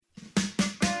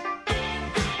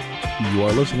You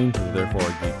are listening to the Therefore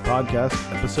a Geek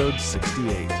podcast, episode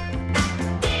 68.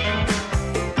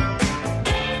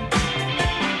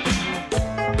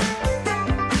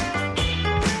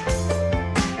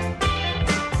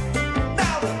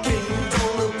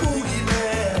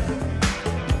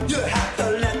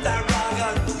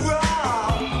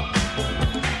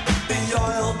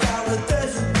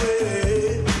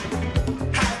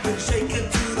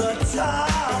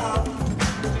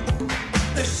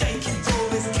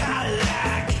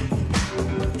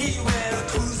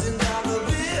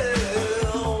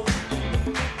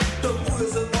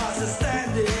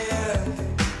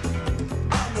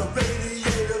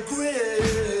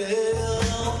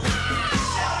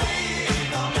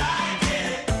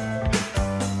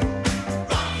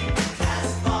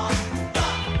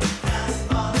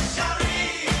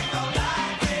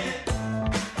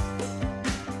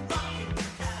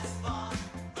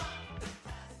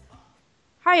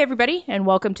 Hi, everybody, and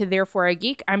welcome to Therefore a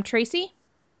Geek. I'm Tracy.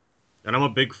 And I'm a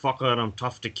big fucker and I'm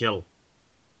tough to kill.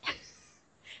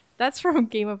 That's from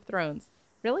Game of Thrones.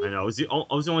 Really? I know. It was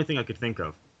the only thing I could think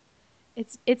of.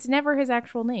 It's never his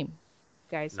actual name,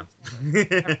 guys. No.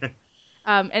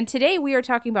 And today we are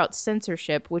talking about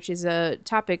censorship, which is a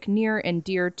topic near and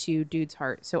dear to Dude's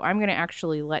heart. So I'm going to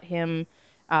actually let him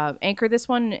anchor this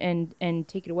one and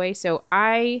take it away. So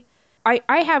I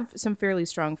have some fairly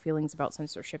strong feelings about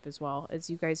censorship as well, as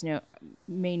you guys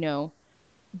may know.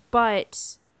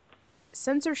 But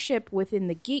censorship within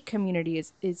the geek community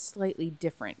is slightly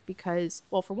different because,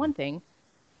 well, for one thing,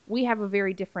 we have a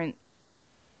very different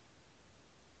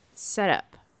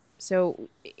setup. So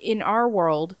in our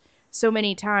world, so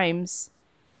many times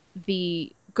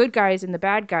the good guys and the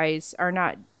bad guys are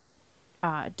not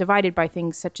divided by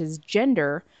things such as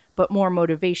gender, but more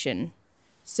motivation.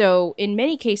 So in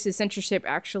many cases, censorship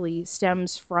actually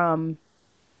stems from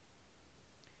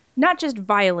not just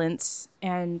violence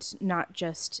and not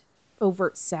just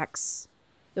overt sex,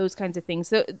 those kinds of things.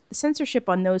 So censorship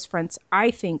on those fronts, I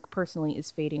think personally,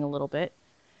 is fading a little bit.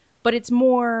 But it's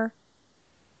more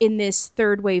in this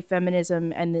third wave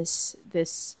feminism and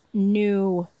this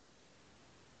new,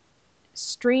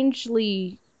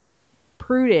 strangely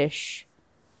prudish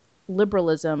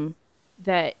liberalism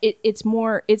that it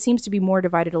seems to be more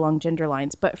divided along gender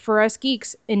lines. But for us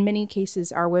geeks, in many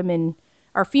cases, our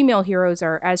female heroes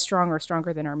are as strong or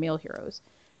stronger than our male heroes.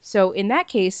 So in that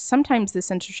case, sometimes the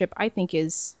censorship, I think,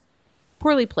 is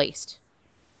poorly placed.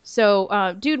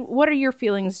 So, dude, what are your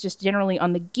feelings just generally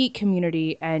on the geek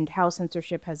community and how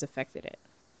censorship has affected it?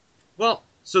 Well,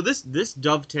 so this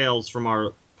dovetails from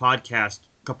our podcast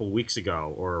a couple of weeks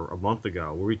ago or a month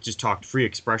ago where we just talked free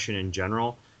expression in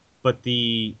general, but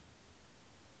the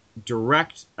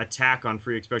direct attack on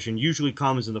free expression usually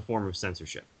comes in the form of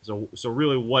censorship. So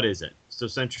really, what is it? So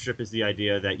censorship is the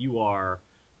idea that you are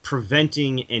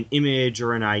preventing an image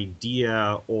or an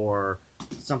idea or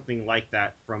something like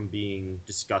that from being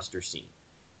discussed or seen.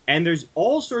 And there's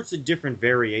all sorts of different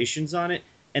variations on it,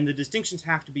 and the distinctions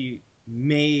have to be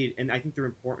made, and I think they're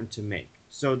important to make.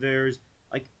 So there's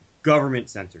like government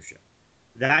censorship.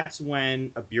 That's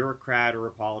when a bureaucrat or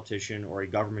a politician or a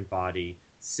government body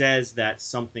says that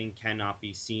something cannot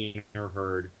be seen or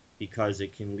heard because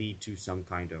it can lead to some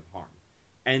kind of harm.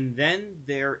 And then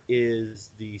there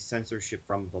is the censorship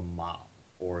from the mob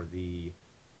or the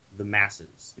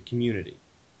masses, the community.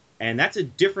 And that's a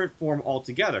different form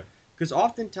altogether because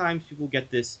oftentimes people get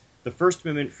this, the First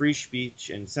Amendment, free speech,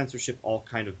 and censorship all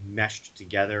kind of meshed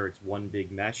together. It's one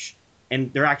big mesh.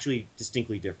 And they're actually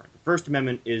distinctly different. The First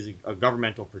Amendment is a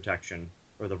governmental protection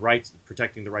or the rights,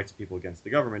 protecting the rights of people against the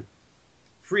government.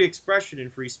 Free expression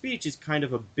and free speech is kind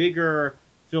of a bigger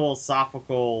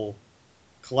philosophical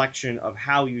collection of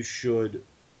how you should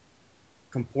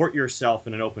comport yourself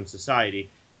in an open society.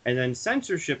 And then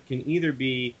censorship can either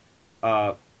be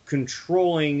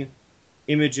controlling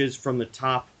images from the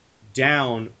top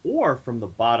down or from the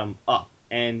bottom up.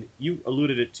 And you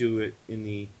alluded to it in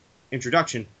the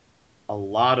introduction. A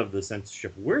lot of the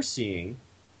censorship we're seeing,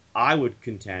 I would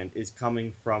contend, is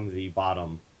coming from the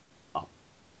bottom up.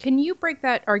 Can you break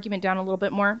that argument down a little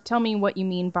bit more? Tell me what you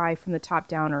mean by from the top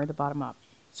down or the bottom up.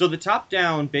 So the top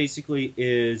down basically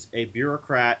is a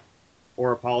bureaucrat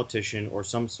or a politician or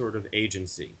some sort of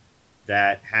agency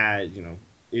that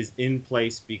is in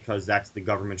place because that's the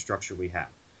government structure we have.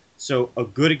 So a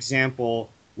good example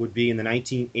would be in the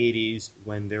 1980s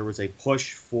when there was a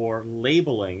push for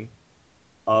labeling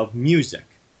of music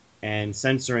and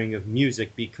censoring of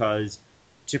music because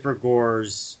Tipper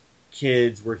Gore's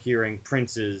kids were hearing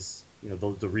Prince's,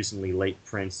 the recently late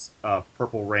Prince,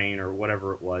 Purple Rain or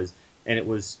whatever it was, and it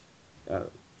was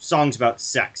songs about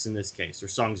sex in this case, or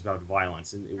songs about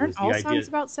violence, and it Aren't was the all idea. songs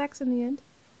about sex in the end?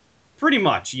 Pretty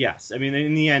much, yes. I mean,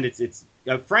 in the end, it's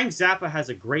Frank Zappa has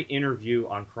a great interview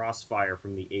on Crossfire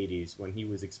from the '80s when he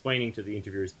was explaining to the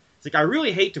interviewers. It's like, I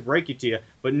really hate to break it to you,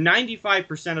 but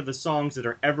 95% of the songs that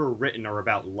are ever written are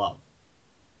about love.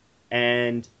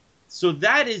 And so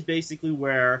that is basically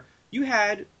where you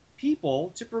had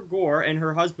people, Tipper Gore and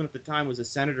her husband at the time was a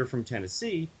senator from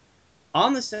Tennessee,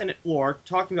 on the Senate floor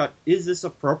talking about, is this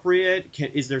appropriate?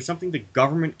 Is there something the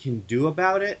government can do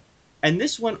about it? And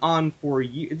this went on for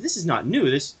years. This is not new.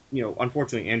 This,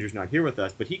 unfortunately, Andrew's not here with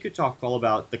us, but he could talk all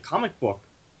about the comic book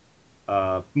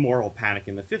moral panic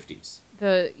in the 50s.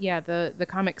 The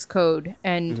comics code,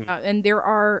 and Mm-hmm. and there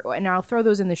are, and I'll throw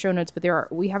those in the show notes,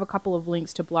 but we have a couple of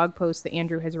links to blog posts that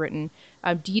Andrew has written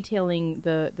detailing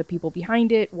the people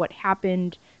behind it, what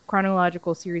happened,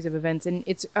 chronological series of events, and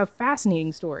it's a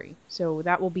fascinating story. So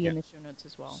that will be in the show notes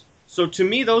as well. So to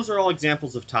me, those are all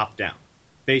examples of top-down.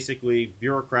 Basically,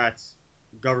 bureaucrats,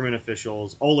 government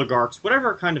officials, oligarchs,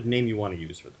 whatever kind of name you want to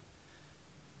use for them.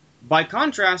 By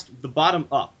contrast, the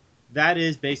bottom-up, that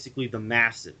is basically the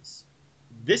masses.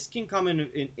 This can come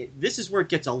this is where it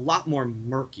gets a lot more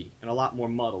murky and a lot more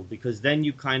muddled, because then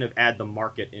you kind of add the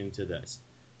market into this.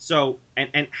 So,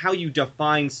 and how you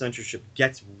define censorship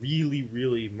gets really,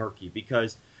 really murky,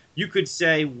 because you could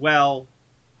say, well,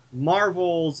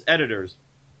 Marvel's editors,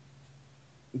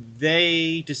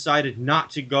 they decided not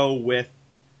to go with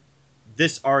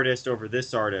this artist over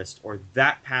this artist, or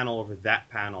that panel over that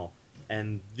panel,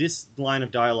 and this line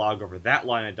of dialogue over that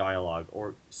line of dialogue,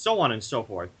 or so on and so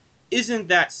forth. Isn't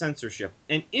that censorship?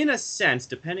 And in a sense,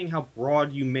 depending how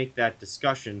broad you make that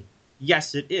discussion,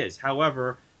 yes, it is.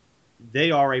 However, they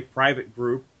are a private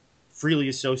group, freely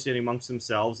associating amongst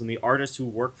themselves, and the artists who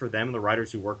work for them, and the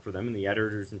writers who work for them, and the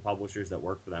editors and publishers that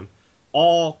work for them,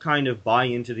 all kind of buy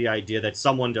into the idea that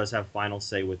someone does have final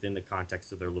say within the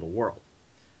context of their little world.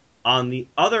 On the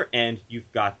other end,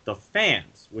 you've got the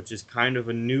fans, which is kind of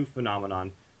a new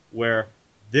phenomenon where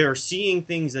they're seeing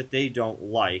things that they don't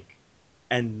like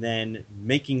and then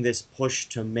making this push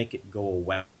to make it go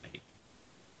away.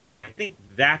 I think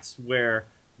that's where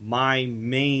my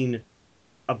main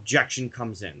objection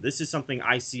comes in. This is something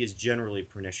I see as generally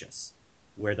pernicious,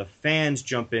 where the fans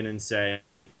jump in and say,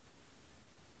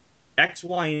 X,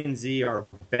 Y, and Z are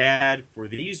bad for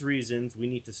these reasons. We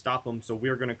need to stop them, so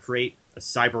we're going to create a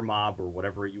cyber mob or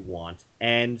whatever you want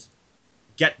and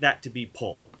get that to be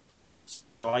pulled.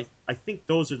 So I think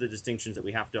those are the distinctions that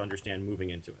we have to understand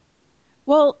moving into it.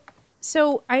 Well,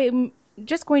 so I'm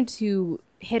just going to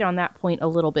hit on that point a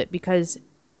little bit, because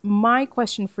my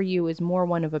question for you is more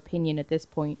one of opinion at this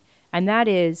point, and that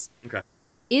Okay.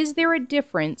 is there a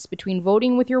difference between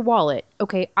voting with your wallet?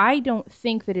 Okay, I don't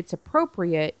think that it's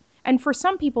appropriate. And for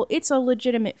some people, it's a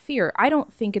legitimate fear. I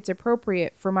don't think it's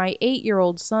appropriate for my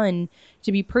 8-year-old son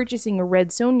to be purchasing a Red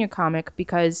Sonja comic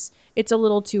because it's a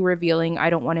little too revealing.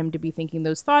 I don't want him to be thinking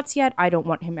those thoughts yet. I don't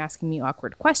want him asking me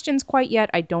awkward questions quite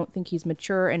yet. I don't think he's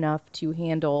mature enough to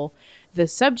handle the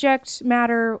subject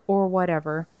matter or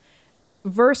whatever.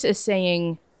 Versus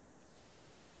saying,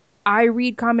 I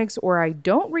read comics or I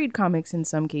don't read comics in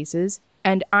some cases,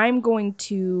 and I'm going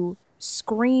to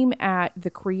scream at the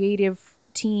creative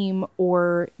team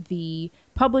or the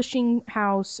publishing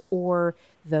house or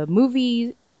the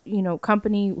movie,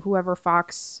 company, whoever,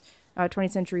 Fox,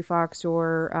 20th Century Fox,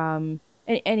 or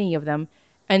any of them,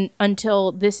 and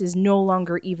until this is no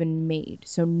longer even made.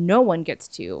 So no one gets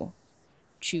to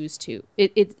choose to.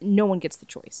 No one gets the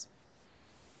choice.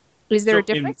 Is there a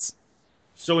So difference?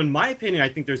 in my opinion, I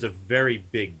think there's a very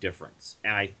big difference,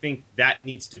 and I think that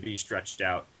needs to be stretched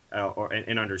out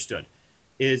and understood.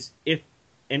 Is if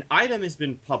an item has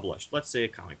been published, let's say a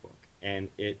comic book, and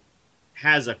it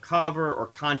has a cover or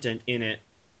content in it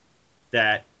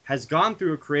that has gone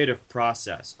through a creative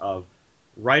process of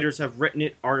writers have written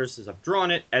it, artists have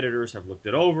drawn it, editors have looked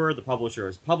it over, the publisher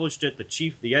has published it,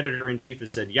 the editor-in-chief has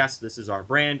said, yes, this is our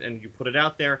brand, and you put it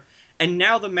out there, and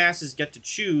now the masses get to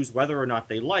choose whether or not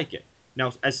they like it.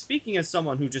 Now, speaking as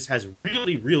someone who just has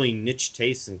really, really niche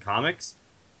tastes in comics,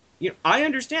 I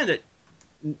understand that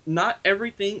not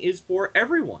everything is for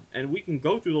everyone, and we can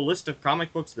go through the list of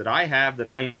comic books that I have that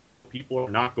people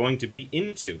are not going to be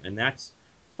into, and that's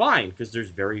fine, because there's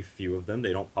very few of them.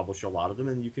 They don't publish a lot of them,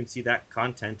 and you can see that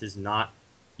content is not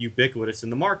ubiquitous in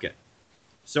the market.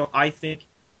 So I think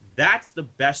that's the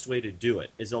best way to do it,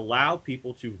 is allow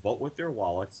people to vote with their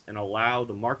wallets and allow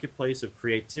the marketplace of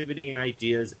creativity and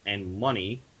ideas and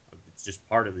money, it's just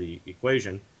part of the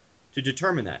equation, to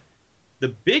determine that. The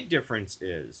big difference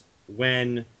is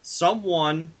when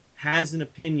someone has an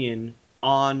opinion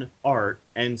on art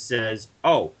and says,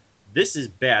 oh, this is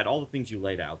bad, all the things you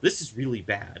laid out, this is really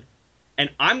bad, and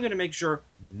I'm going to make sure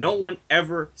no one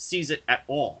ever sees it at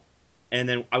all. And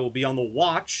then I will be on the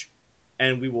watch,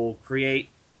 and we will create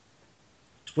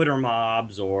Twitter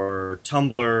mobs or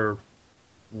Tumblr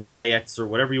riots or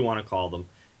whatever you want to call them,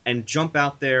 and jump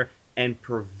out there and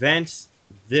prevent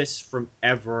this from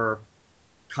ever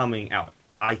coming out.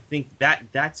 I think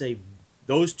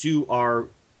those two are,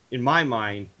 in my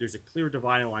mind, there's a clear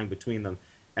dividing line between them,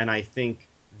 and I think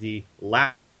the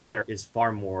latter is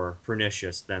far more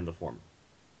pernicious than the former.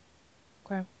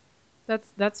 Okay.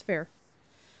 That's fair.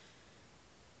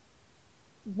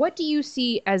 What do you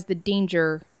see as the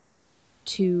danger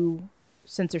to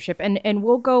censorship? And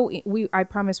we'll go I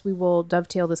promise we will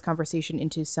dovetail this conversation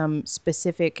into some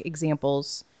specific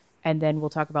examples, and then we'll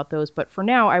talk about those. But for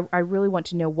now, I really want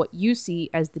to know what you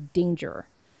see as the danger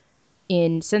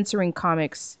in censoring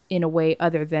comics in a way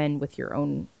other than with your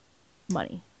own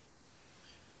money.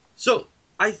 So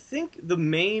I think the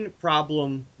main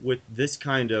problem with this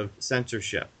kind of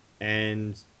censorship,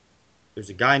 and there's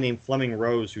a guy named Fleming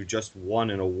Rose who just won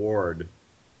an award.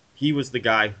 He was the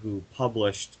guy who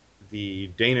published the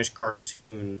Danish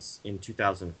cartoons in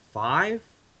 2005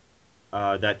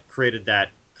 that created that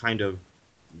kind of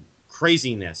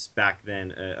craziness back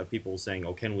then of people saying,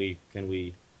 "Oh, can we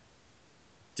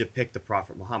depict the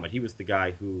Prophet Muhammad?" He was the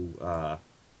guy who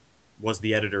was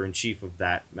the editor-in-chief of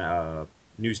that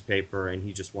newspaper, and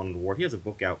he just won an award. He has a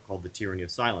book out called The Tyranny of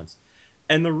Silence.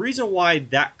 And the reason why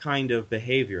that kind of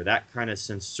behavior, that kind of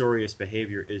censorious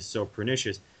behavior is so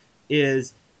pernicious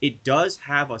is it does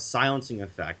have a silencing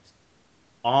effect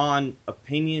on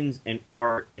opinions and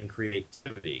art and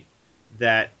creativity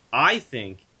that I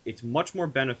think it's much more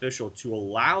beneficial to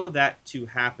allow that to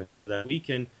happen, that we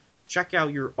can check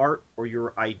out your art or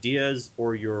your ideas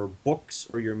or your books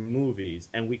or your movies,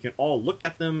 and we can all look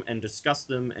at them and discuss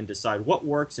them and decide what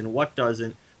works and what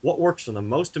doesn't, what works for the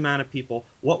most amount of people,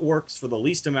 what works for the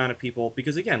least amount of people.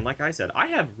 Because again, like I said, I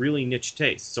have really niche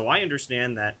tastes, so I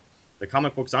understand that the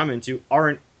comic books I'm into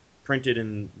aren't printed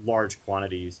in large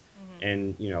quantities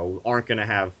and, you know, aren't going to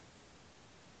have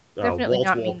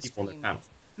wall-to-wall people in the panels.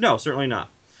 No, certainly not.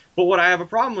 But what I have a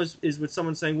problem is with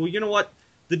someone saying, well, you know what?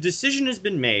 The decision has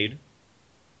been made,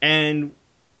 and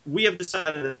we have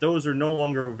decided that those are no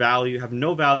longer have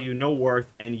no value, no worth,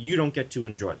 and you don't get to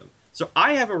enjoy them. So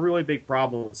I have a really big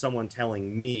problem with someone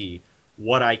telling me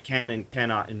what I can and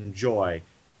cannot enjoy,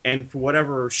 and for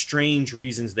whatever strange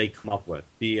reasons they come up with,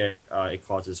 be it it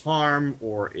causes harm,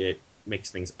 or it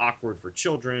makes things awkward for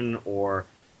children, or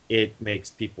it makes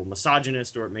people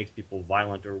misogynist, or it makes people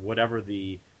violent, or whatever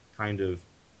the kind of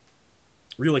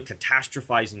really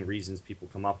catastrophizing reasons people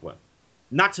come up with.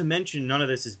 Not to mention, none of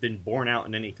this has been borne out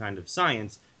in any kind of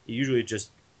science. It usually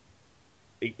just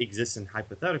exists in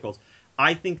hypotheticals.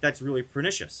 I think that's really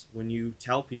pernicious when you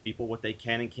tell people what they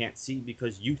can and can't see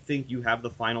because you think you have the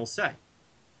final say.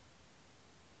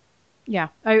 Yeah,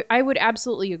 I would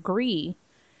absolutely agree.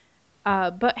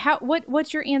 But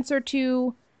what's your answer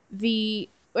to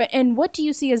and what do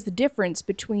you see as the difference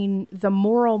between the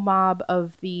moral mob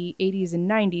of the 80s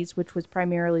and 90s, which was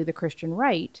primarily the Christian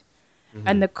right,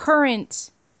 and the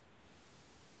current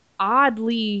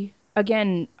oddly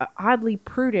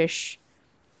prudish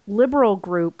liberal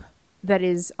group that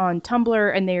is on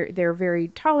Tumblr, and they're very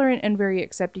tolerant and very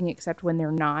accepting, except when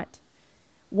they're not?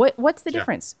 What's the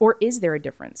difference, or is there a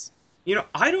difference? You know,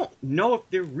 I don't know if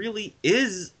there really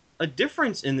is a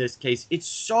difference in this case. It's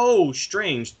so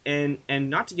strange, and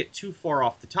not to get too far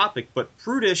off the topic, but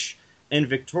prudish and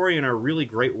Victorian are really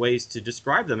great ways to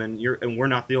describe them, and we're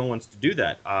not the only ones to do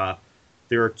that.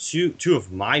 There are two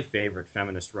of my favorite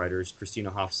feminist writers, Christina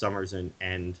Hoff Sommers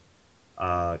and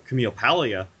Camille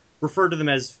Paglia, refer to them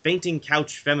as fainting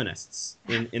couch feminists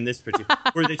in this particular,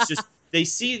 where it's just they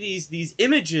see these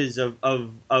images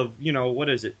of you know, what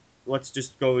is it? Let's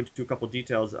just go into a couple of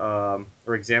details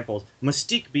or examples.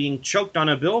 Mystique being choked on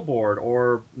a billboard,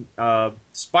 or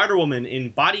Spider-Woman in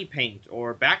body paint,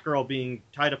 or Batgirl being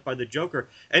tied up by the Joker.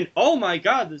 And oh my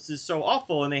God, this is so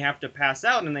awful, and they have to pass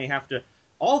out, and they have to,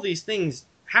 all these things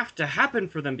have to happen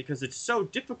for them because it's so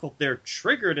difficult. They're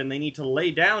triggered, and they need to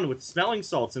lay down with smelling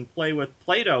salts and play with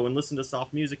Play-Doh and listen to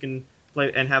soft music and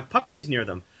play and have puppies near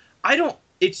them.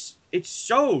 It's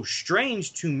so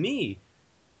strange to me.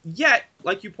 Yet,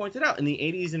 like you pointed out, in the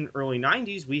 80s and early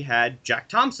 90s, we had Jack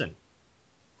Thompson,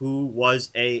 who was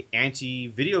a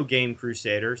anti-video game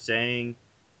crusader, saying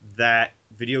that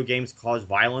video games cause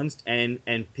violence, and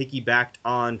piggybacked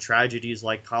on tragedies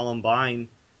like Columbine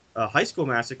High School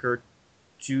Massacre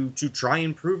to try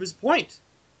and prove his point.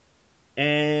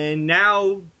 And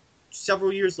now,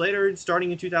 several years later,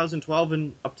 starting in 2012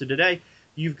 and up to today,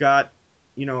 you've got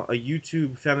a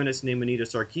YouTube feminist named Anita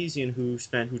Sarkeesian who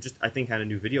just I think had a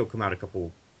new video come out a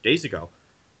couple days ago,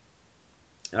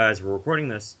 as we're recording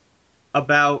this,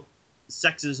 about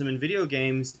sexism in video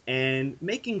games and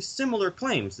making similar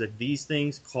claims that these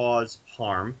things cause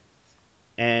harm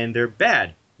and they're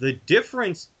bad. The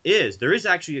difference is there is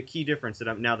actually a key difference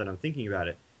now that I'm thinking about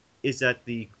it, is that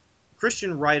the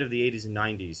Christian right of the 80s and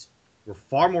 90s were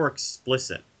far more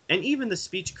explicit, and even the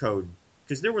speech code,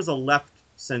 because there was a left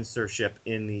censorship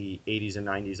in the 80s and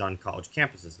 90s on college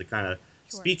campuses, the kind of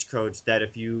speech codes that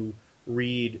if you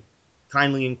read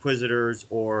Kindly Inquisitors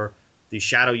or The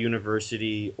Shadow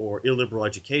University or Illiberal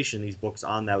Education, these books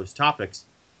on those topics,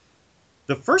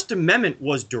 the First Amendment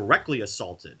was directly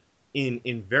assaulted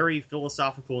in very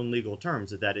philosophical and legal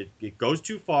terms, that it goes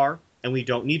too far and we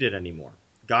don't need it anymore.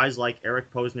 Guys like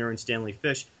Eric Posner and Stanley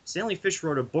Fish. Stanley Fish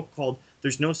wrote a book called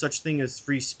There's No Such Thing as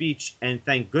Free Speech and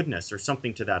Thank Goodness, or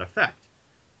something to that effect.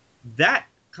 That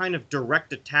kind of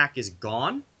direct attack is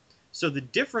gone. So the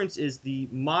difference is the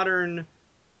modern,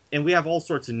 and we have all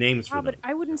sorts of names for them. But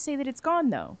I wouldn't say that it's gone,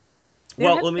 though.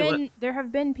 There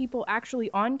have been people actually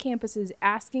on campuses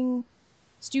asking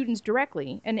students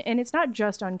directly, and it's not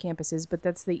just on campuses, but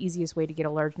that's the easiest way to get a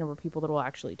large number of people that will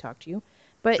actually talk to you.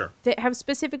 But that have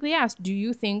specifically asked, do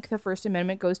you think the First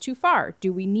Amendment goes too far?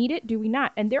 Do we need it? Do we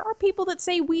not? And there are people that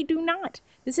say we do not.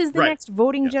 This is the next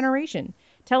voting generation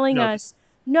telling us,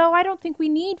 no, I don't think we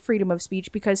need freedom of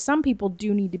speech because some people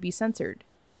do need to be censored.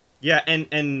 Yeah,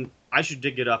 and I should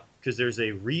dig it up because there's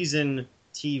a Reason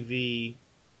TV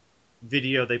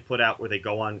video they put out where they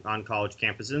go on college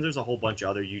campuses, and there's a whole bunch of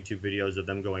other YouTube videos of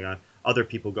them going on, other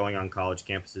people going on college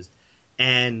campuses.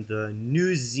 And the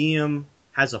Newseum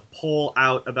has a poll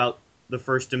out about the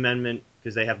First Amendment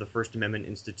because they have the First Amendment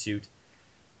Institute,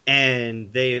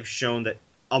 and they have shown that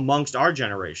amongst our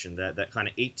generation, that kind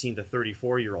of 18 to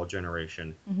 34-year-old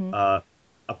generation,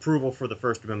 approval for the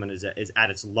First Amendment is at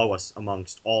its lowest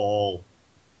amongst all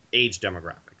age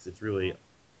demographics. It's really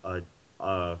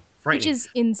frightening. Which is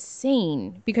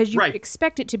insane because you would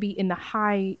expect it to be in the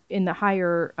higher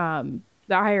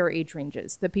age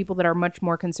ranges, the people that are much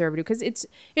more conservative, because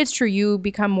it's true, you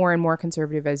become more and more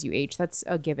conservative as you age. That's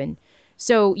a given.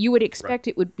 So you would expect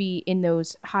it would be in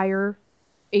those higher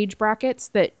age brackets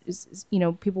that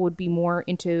people would be more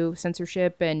into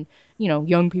censorship, and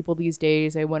young people these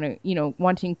days, they want to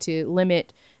wanting to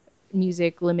limit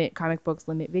music, limit comic books,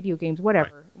 limit video games,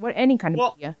 whatever, any kind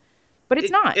of media. But it's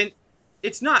not.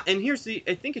 It's not, and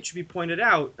I think it should be pointed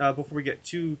out before we get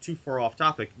too far off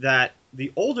topic, that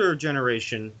the older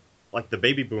generation, like the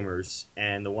baby boomers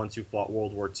and the ones who fought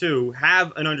World War II,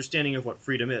 have an understanding of what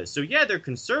freedom is. So yeah, they're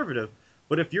conservative,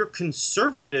 but if you're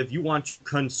conservative, you want to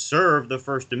conserve the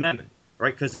First Amendment,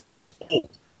 right? Because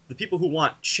the people who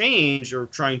want change are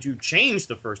trying to change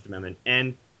the First Amendment,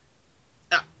 and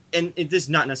this is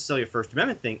not necessarily a First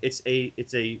Amendment thing. It's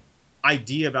a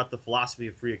idea about the philosophy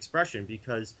of free expression,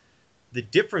 because the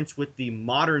difference with the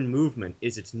modern movement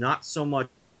is it's not so much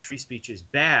free speech is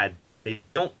bad. The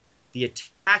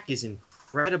attack is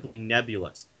incredibly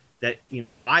nebulous. That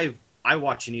I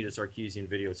watch Anita Sarkeesian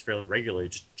videos fairly regularly,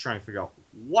 just trying to figure out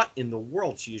what in the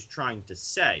world she is trying to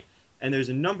say. And there's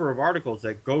a number of articles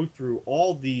that go through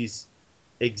all these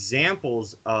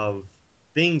examples of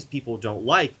things people don't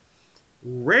like.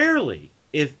 Rarely,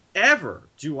 if ever,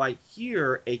 do I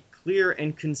hear a clear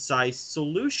and concise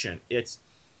solution.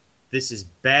 This is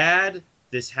bad.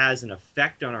 This has an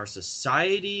effect on our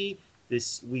society.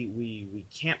 We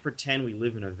can't pretend we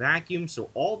live in a vacuum. So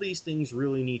all these things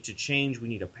really need to change. We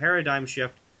need a paradigm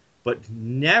shift. But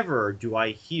never do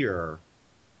I hear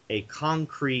a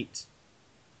concrete.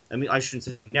 I mean, I shouldn't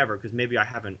say never, because maybe I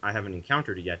haven't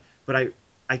encountered it yet. But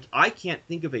I can't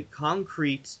think of a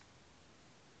concrete,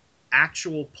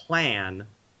 actual plan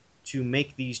to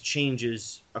make these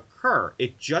changes occur.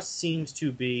 It just seems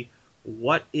to be,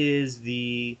 what is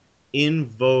the in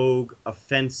vogue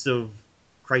offensive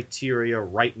criteria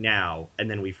right now, and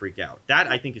then we freak out. That,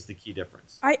 I think, is the key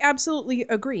difference. I absolutely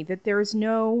agree that there's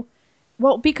no,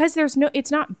 because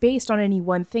it's not based on any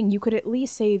one thing. You could at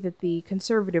least say that the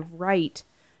conservative right,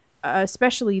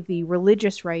 especially the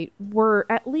religious right, were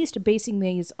at least basing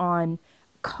these on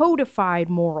codified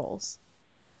morals.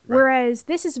 Right. Whereas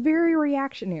this is very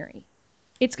reactionary.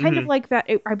 It's kind of like that.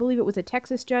 I believe it was a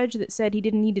Texas judge that said he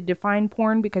didn't need to define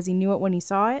porn because he knew it when he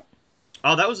saw it.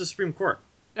 Oh, that was the Supreme Court.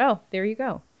 Oh, there you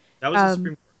go. That was the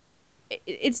Supreme Court.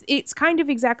 It's kind of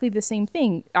exactly the same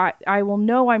thing. I will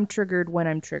know I'm triggered when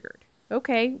I'm triggered.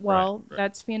 Okay, well, right.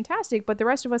 That's fantastic, but the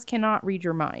rest of us cannot read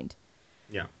your mind.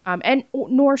 Yeah. And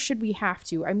nor should we have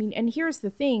to. I mean, and here's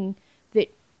the thing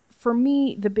that, for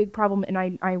me, the big problem,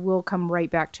 and I will come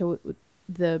right back to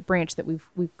the branch that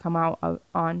we've come out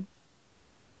on.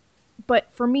 But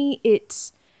for me,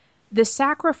 it's the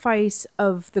sacrifice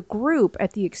of the group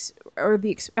at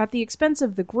at the expense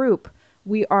of the group.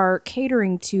 We are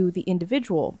catering to the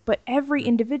individual, but every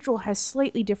individual has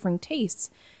slightly different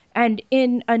tastes. And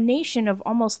in a nation of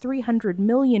almost 300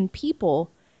 million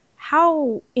people,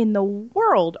 how in the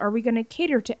world are we going to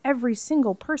cater to every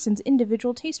single person's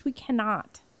individual taste? We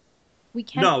cannot. We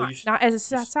No, cannot. Not as a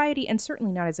society, and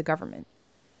certainly not as a government.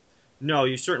 no,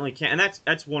 you certainly can't, and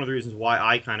that's one of the reasons why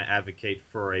I kind of advocate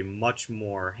for a much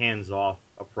more hands-off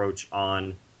approach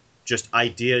on just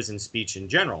ideas and speech in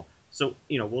general. So,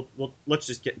 let's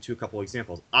just get into a couple of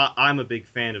examples. I'm a big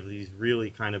fan of these really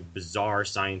kind of bizarre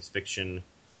science fiction,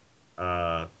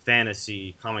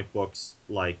 fantasy comic books,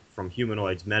 like from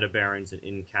Humanoids, Metabarons, and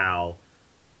Incal,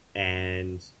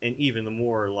 and even the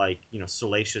more like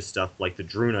salacious stuff like the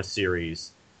Druna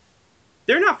series.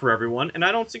 They're not for everyone, and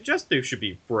I don't suggest they should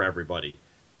be for everybody.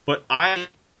 But I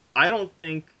don't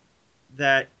think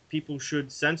that people should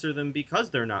censor them because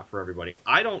they're not for everybody.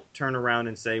 I don't turn around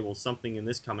and say, well, something in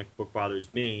this comic book bothers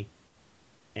me,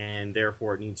 and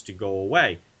therefore it needs to go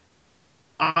away.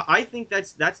 I think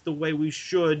that's the way we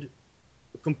should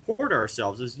comport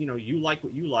ourselves. Is you like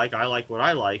what you like, I like what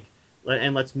I like,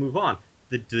 and let's move on.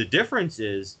 The difference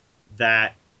is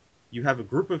that you have a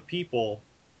group of people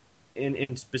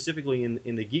in specifically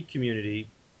in the geek community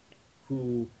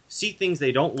who see things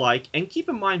they don't like, and keep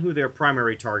in mind who their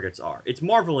primary targets are. It's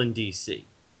Marvel and DC,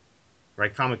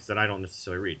 right? Comics that I don't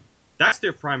necessarily read. That's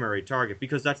their primary target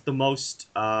because that's the most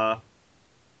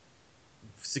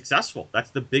successful. That's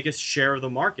the biggest share of the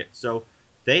market. So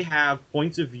they have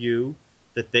points of view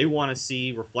that they want to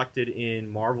see reflected in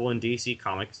Marvel and DC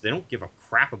comics. They don't give a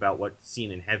crap about what's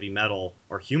seen in Heavy Metal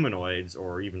or Humanoids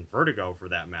or even Vertigo for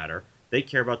that matter. They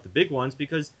care about the big ones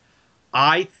because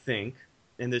I think,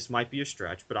 and this might be a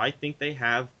stretch, but I think they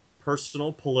have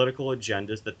personal political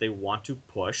agendas that they want to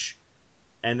push,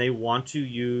 and they want to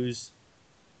use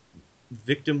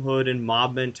victimhood and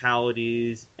mob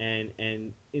mentalities and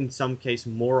in some case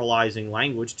moralizing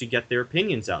language to get their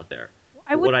opinions out there.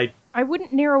 I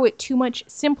wouldn't narrow it too much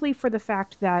simply for the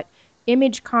fact that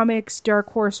Image Comics, Dark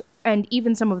Horse, and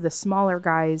even some of the smaller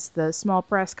guys, the small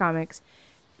press comics,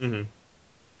 Mm-hmm.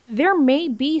 there may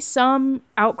be some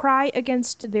outcry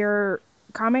against their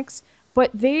comics, but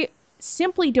they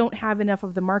simply don't have enough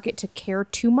of the market to care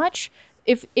too much.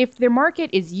 If their market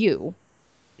is you,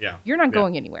 Yeah. you're not Yeah.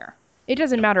 going anywhere. It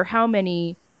doesn't matter how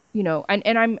many,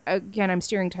 and I'm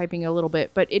stereotyping a little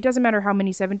bit, but it doesn't matter how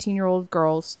many 17-year-old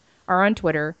girls are on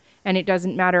Twitter, and it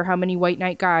doesn't matter how many white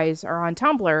knight guys are on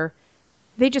Tumblr.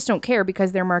 They just don't care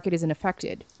because their market isn't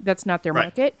affected. That's not their Right.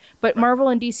 market. But Right. Marvel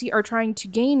and DC are trying to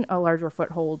gain a larger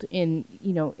foothold in,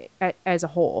 as a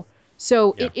whole.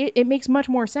 So Yeah. it makes much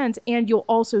more sense. And you'll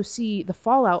also see the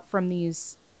fallout from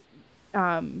these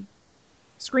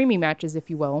screaming matches, if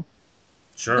you will,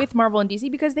 Sure. with Marvel and DC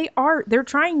because they're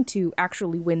trying to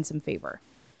actually win some favor.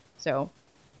 So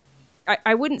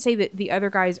I wouldn't say that the other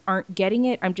guys aren't getting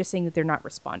it. I'm just saying that they're not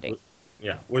responding.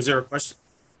 Yeah. Was there a question?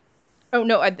 Oh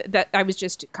no, that I was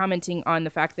just commenting on the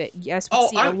fact that yes, we Oh,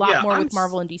 see a lot more I'm with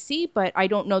Marvel and DC, but I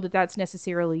don't know that that's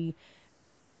necessarily.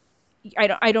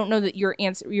 I don't know that your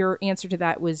answer to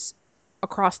that was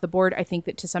across the board. I think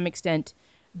that to some extent,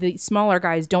 the smaller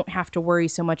guys don't have to worry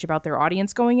so much about their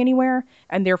audience going anywhere,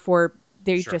 and therefore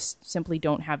they Sure. just simply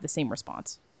don't have the same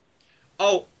response.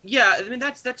 Oh, yeah. I mean,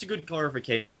 that's a good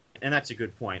clarification, and that's a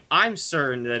good point. I'm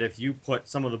certain that if you put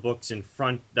some of the books in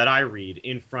front that I read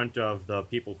in front of the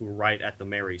people who write at the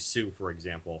Mary Sue, for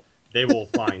example, they will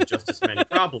find just as many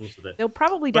problems with it. They'll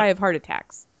probably But die of heart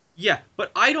attacks. yeah,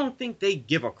 but I don't think they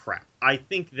give a crap. I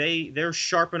think they're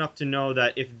sharp enough to know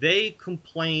that if they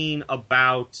complain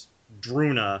about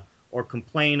Druna or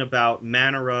complain about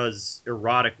Manara's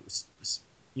erotic,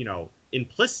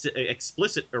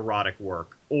 explicit erotic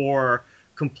work, or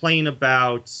complain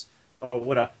about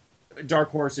what a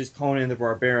Dark Horse's Conan the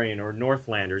Barbarian or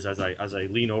Northlanders, as I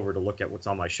lean over to look at what's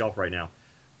on my shelf right now,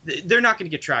 they're not going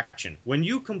to get traction. When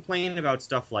you complain about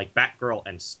stuff like Batgirl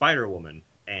and Spider-Woman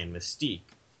and Mystique,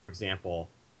 for example,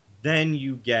 then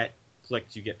you get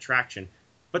clicks, you get traction.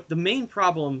 But the main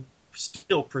problem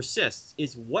still persists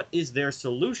is what is their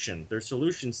solution? Their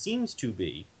solution seems to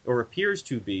be, or appears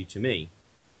to be to me,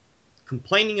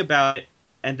 complaining about it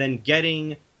and then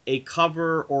getting a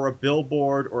cover or a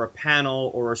billboard or a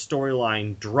panel or a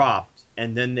storyline dropped,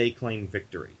 and then they claim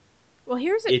victory. Well,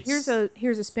 here's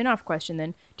a spin-off question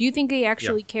then. Do you think they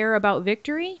actually care about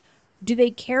victory? Do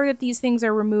they care that these things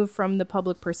are removed from the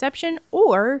public perception,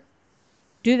 or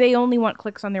do they only want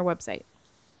clicks on their website?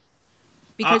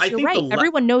 Because I you're think right.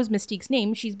 Everyone knows Mystique's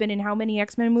name. She's been in how many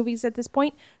X-Men movies at this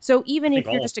point? So even I if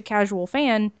think you're all. just a casual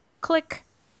fan, click.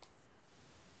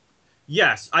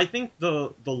 Yes, I think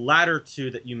the latter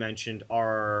two that you mentioned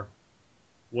are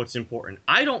what's important.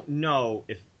 I don't know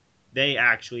if they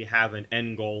actually have an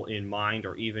end goal in mind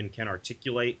or even can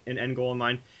articulate an end goal in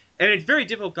mind. And it's very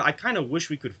difficult. I kind of wish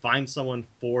we could find someone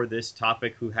for this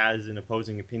topic who has an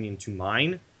opposing opinion to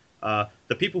mine.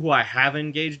 The people who I have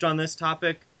engaged on this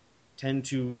topic tend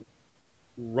to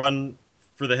run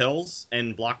for the hills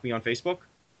and block me on Facebook.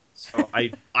 So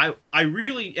I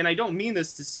really, and I don't mean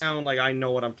this to sound like I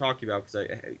know what I'm talking about, because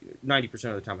 90%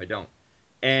 of the time I don't.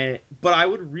 But I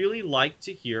would really like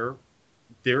to hear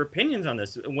their opinions on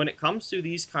this. When it comes to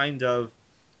these kind of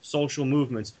social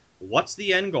movements, what's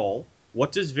the end goal?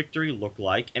 What does victory look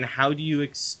like? And how do you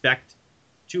expect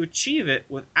to achieve it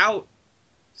without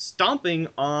stomping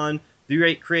on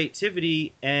the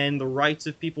creativity and the rights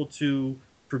of people to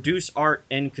produce art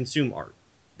and consume art?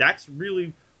 That's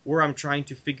really where I'm trying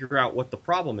to figure out what the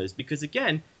problem is. Because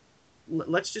again,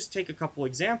 let's just take a couple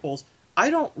examples. I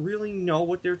don't really know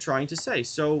what they're trying to say.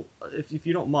 So if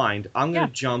you don't mind, I'm going Yeah.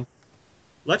 to jump.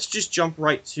 Let's just jump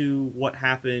right to what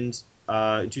happened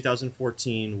in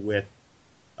 2014 with,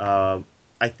 I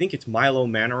think it's Milo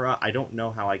Manara. I don't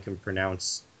know how I can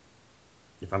pronounce,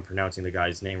 if I'm pronouncing the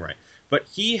guy's name right. But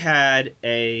he had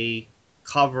a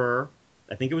cover,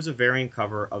 I think it was a variant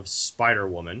cover of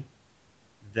Spider-Woman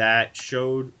that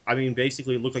showed, I mean,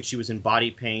 basically it looked like she was in body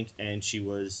paint and she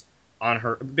was on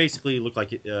her, basically it looked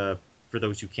like it, for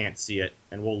those who can't see it,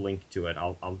 and we'll link to it,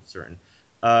 I'm certain.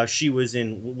 She was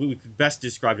in what we could best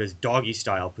describe as doggy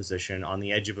style position on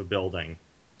the edge of a building.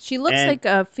 She looks And like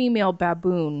a female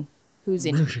baboon who's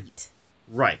in heat.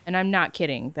 right. And I'm not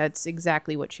kidding. That's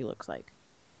exactly what she looks like.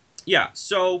 Yeah,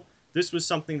 so this was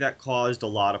something that caused a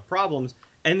lot of problems.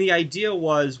 And the idea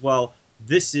was, well,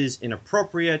 this is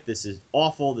inappropriate, this is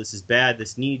awful, this is bad,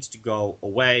 this needs to go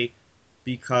away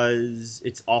because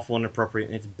it's awful and inappropriate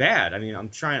and it's bad. I mean,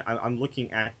 I'm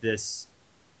looking at this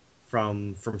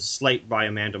from Slate by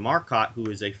Amanda Marcotte, who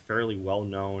is a fairly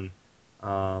well-known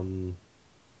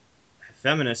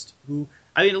feminist who,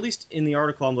 I mean, at least in the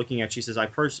article I'm looking at, she says, I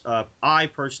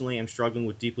personally am struggling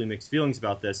with deeply mixed feelings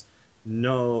about this.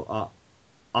 No,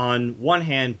 on one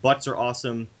hand, butts are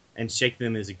awesome, and shake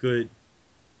them is a good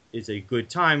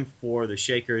time for the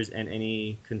shakers and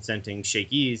any consenting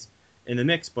shakies in the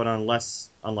mix, but unless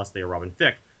they are Robin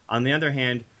Thicke. On the other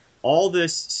hand, all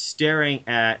this staring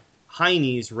at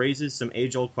heinies raises some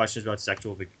age-old questions about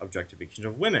sexual objectification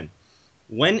of women.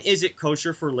 When is it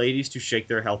kosher for ladies to shake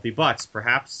their healthy butts?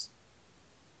 Perhaps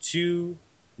two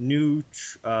new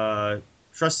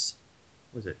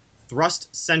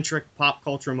thrust-centric pop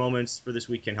culture moments for this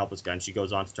week can help us, guys. She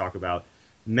goes on to talk about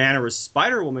Manara's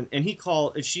Spider-Woman, and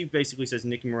she basically says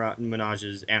Nicki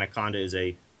Minaj's Anaconda is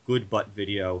a good butt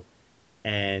video,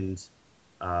 and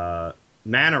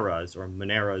Manara's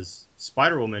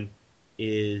Spider-Woman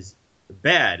is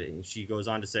bad. And she goes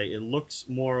on to say it looks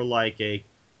more like a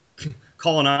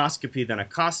colonoscopy than a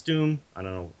costume. I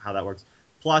don't know how that works.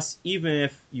 Plus, even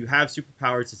if you have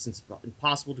superpowers, it's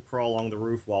impossible to crawl along the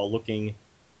roof while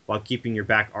keeping your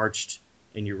back arched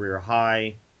and your rear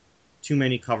high. Too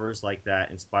many covers like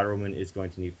that, and Spider-Woman is going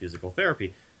to need physical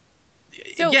therapy.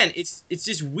 So, again, it's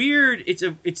just weird.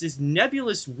 It's this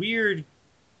nebulous, weird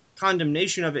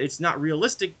condemnation of it. It's not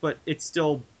realistic, but it's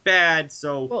still bad.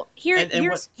 So, well,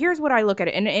 here's what I look at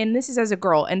it, and this is as a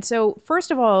girl. And so,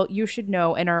 first of all, you should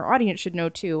know, and our audience should know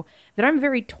too, that I'm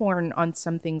very torn on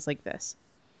some things like this.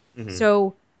 Mm-hmm.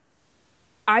 So,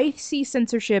 I see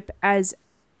censorship as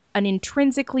an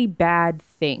intrinsically bad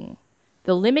thing.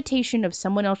 The limitation of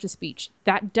someone else's speech.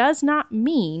 That does not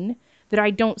mean that I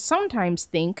don't sometimes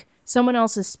think someone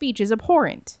else's speech is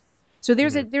abhorrent. So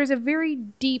there's a very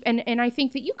deep, and I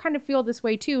think that you kind of feel this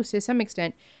way too, to some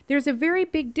extent. There's a very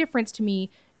big difference to me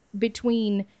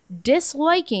between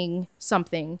disliking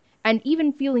something and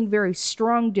even feeling very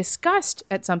strong disgust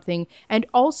at something, and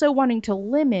also wanting to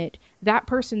limit that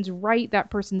person's right, that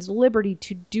person's liberty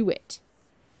to do it.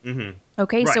 Mm-hmm.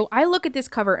 Okay, right. So I look at this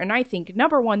cover and I think,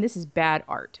 number one, this is bad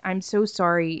art. I'm so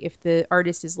sorry if the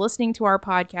artist is listening to our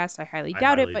podcast. I highly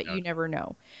doubt it, but you never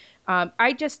know.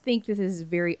 I just think this is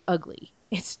very ugly.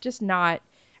 It's just not,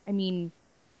 I mean,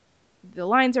 the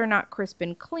lines are not crisp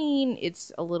and clean.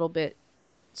 It's a little bit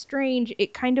strange.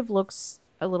 It kind of looks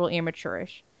a little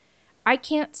amateurish. I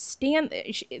can't stand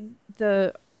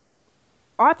the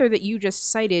author that you just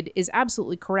cited is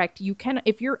absolutely correct. You can,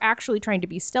 if you're actually trying to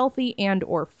be stealthy and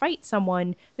or fight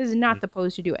someone, this is not the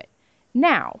pose to do it.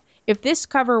 Now, if this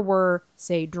cover were,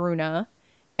 say, Druna,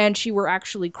 and she were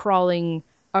actually crawling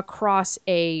across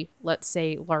a, let's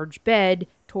say, large bed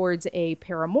towards a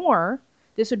paramour,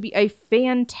 this would be a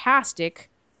fantastic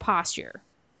posture.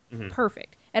 Hmm.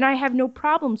 Perfect. And I have no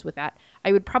problems with that.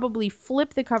 I would probably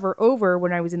flip the cover over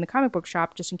when I was in the comic book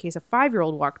shop just in case a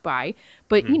 5-year-old walked by.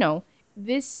 But, Hmm.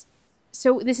 this,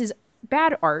 so this is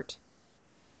bad art,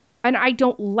 and I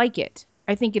don't like it.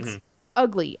 I think it's Hmm.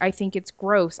 ugly. I think it's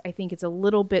gross. I think it's a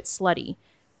little bit slutty.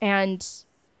 And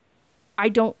I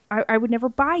would never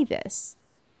buy this.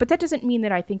 But that doesn't mean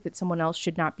that I think that someone else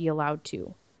should not be allowed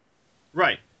to.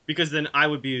 Right. Because then I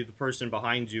would be the person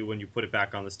behind you when you put it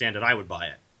back on the stand, and I would buy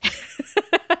it.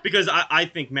 Because I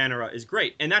think Manara is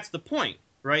great, and that's the point,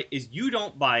 right? Is you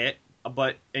don't buy it,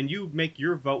 and you make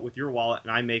your vote with your wallet,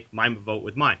 and I make my vote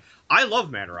with mine. I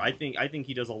love Manara. I think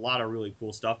he does a lot of really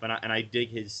cool stuff, and I dig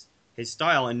his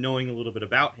style. And knowing a little bit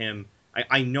about him,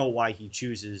 I know why he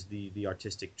chooses the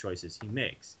artistic choices he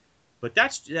makes. But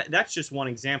that's just one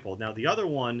example. Now the other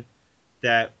one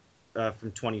that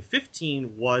from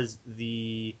 2015 was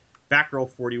the Batgirl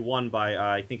 41 by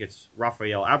I think it's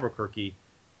Raphael Albuquerque,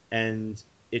 and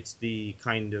it's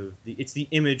it's the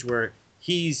image where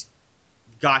he's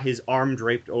got his arm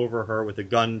draped over her with a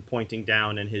gun pointing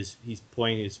down, and he's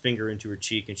pointing his finger into her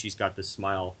cheek, and she's got this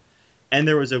smile. And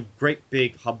there was a great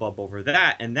big hubbub over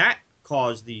that, and that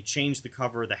caused the change the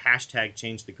cover, the hashtag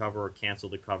change the cover or cancel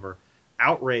the cover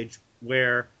outrage,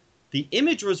 where the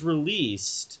image was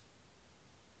released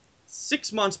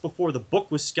 6 months before the book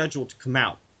was scheduled to come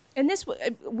out. And this,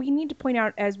 we need to point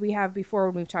out, as we have before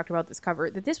when we've talked about this cover,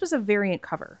 that this was a variant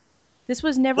cover. This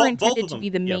was never Both intended of to them, be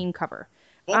the yeah, main cover.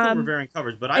 both of them were Um, variant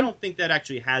covers, but I and don't think that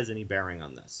actually has any bearing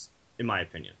on this, in my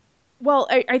opinion. Well,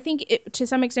 I think to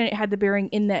some extent it had the bearing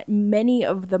in that many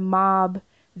of the mob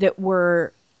that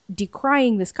were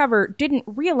decrying this cover didn't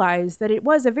realize that it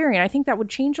was a variant. I think that would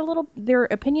change a little their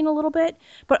opinion a little bit.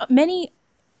 But many,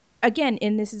 again,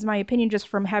 and this is my opinion just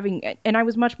from having, and I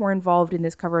was much more involved in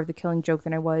this cover of The Killing Joke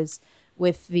than I was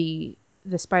with the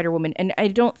Spider Woman. And I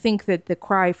don't think that the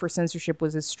cry for censorship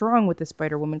was as strong with the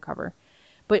Spider Woman cover.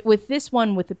 But with this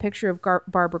one, with the picture of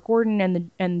Barbara Gordon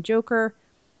and Joker,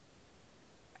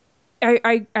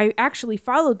 I actually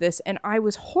followed this and I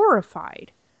was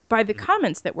horrified by the Mhm.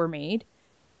 comments that were made.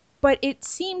 But it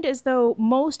seemed as though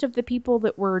most of the people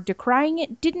that were decrying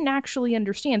it didn't actually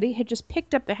understand. They had just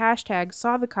picked up the hashtag,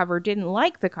 saw the cover, didn't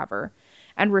like the cover,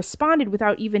 and responded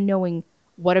without even knowing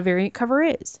what a variant cover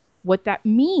is, what that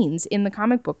means in the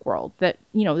comic book world. That,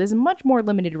 there's a much more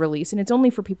limited release and it's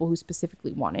only for people who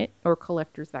specifically want it or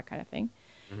collectors, that kind of thing.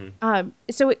 Mhm.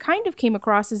 So it kind of came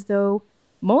across as though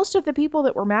most of the people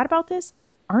that were mad about this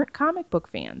aren't comic book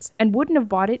fans and wouldn't have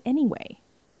bought it anyway.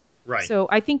 Right. So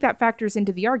I think that factors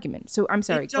into the argument. So I'm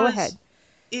sorry, It go ahead. does.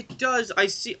 It does.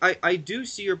 I do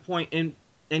see your point,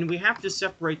 and we have to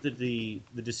separate the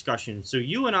discussion. So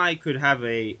you and I could have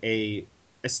a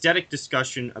aesthetic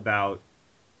discussion about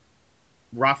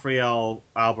Raphael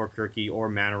Albuquerque or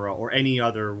Manara or any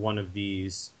other one of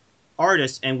these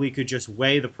artists, and we could just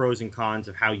weigh the pros and cons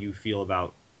of how you feel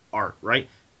about art, right?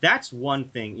 That's one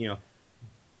thing.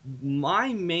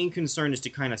 My main concern is to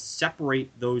kind of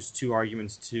separate those two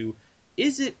arguments to,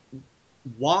 is it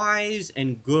wise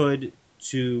and good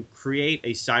to create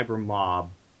a cyber mob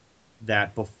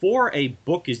that before a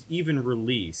book is even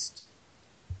released,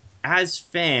 as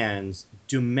fans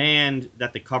demand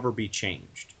that the cover be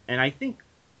changed? And I think,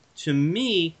 to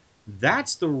me,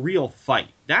 that's the real fight.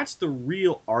 That's the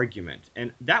real argument.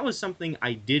 And that was something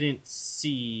I didn't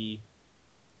see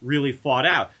really fought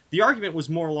out. The argument was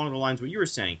more along the lines of what you were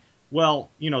saying. Well,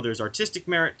 there's artistic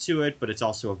merit to it, but it's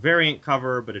also a variant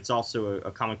cover, but it's also a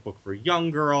comic book for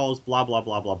young girls, blah, blah,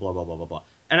 blah, blah, blah, blah, blah, blah, blah.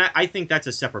 And I think that's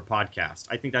a separate podcast.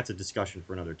 I think that's a discussion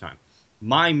for another time.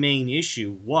 My main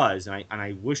issue was, and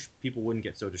I wish people wouldn't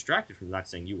get so distracted from, not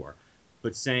saying you are,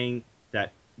 but saying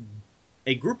that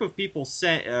a group of people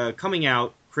coming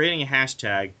out, creating a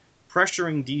hashtag,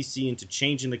 pressuring DC into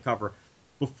changing the cover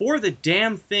before the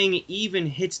damn thing even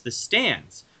hits the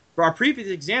stands. For our previous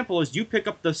example is you pick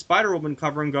up the Spider-Woman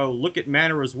cover and go, look at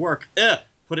Manara's work,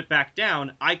 put it back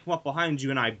down, I come up behind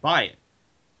you and I buy it.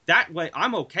 That way,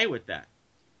 I'm okay with that.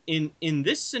 In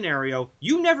this scenario,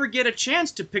 you never get a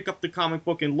chance to pick up the comic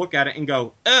book and look at it and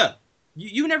go,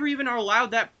 you never even are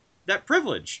allowed that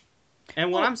privilege. And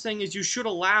what I'm saying is you should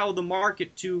allow the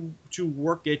market to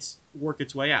work its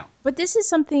way out. But this is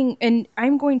something, and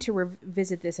I'm going to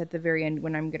revisit this at the very end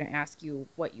when I'm going to ask you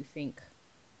what you think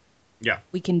Yeah.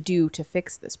 we can do to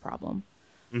fix this problem.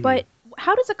 Mm-hmm. But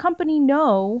how does a company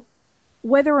know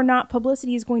whether or not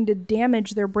publicity is going to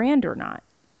damage their brand or not?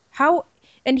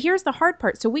 And here's the hard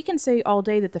part. So we can say all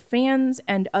day that the fans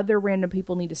and other random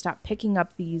people need to stop picking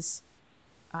up these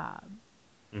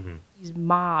Mm-hmm. these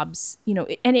mobs,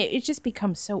 and it just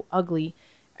becomes so ugly.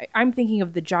 I'm thinking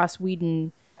of the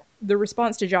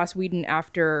response to Joss Whedon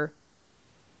after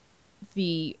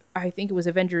I think it was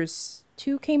Avengers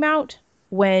 2 came out,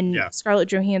 when Yeah. Scarlett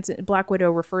Johansson, Black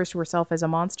Widow, refers to herself as a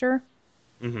monster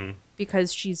Mm-hmm.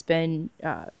 because she's been,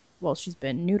 she's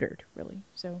been neutered, really.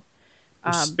 So,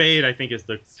 Spade, I think, is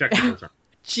the technical term.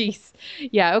 jeez.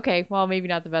 Yeah, okay. Well, maybe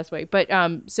not the best way. But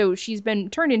so she's been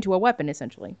turned into a weapon,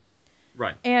 essentially.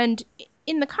 Right. And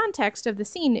in the context of the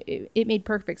scene, it made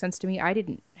perfect sense to me. I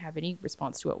didn't have any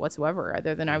response to it whatsoever,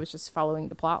 other than I was just following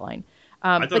the plot line.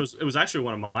 I thought But it was actually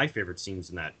one of my favorite scenes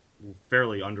in that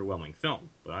fairly underwhelming film,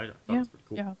 but I thought it yeah, was pretty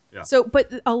cool. yeah. Yeah. So,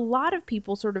 but a lot of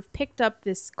people sort of picked up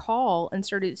this call and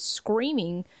started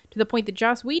screaming to the point that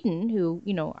Joss Whedon, who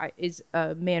is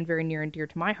a man very near and dear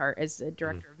to my heart as a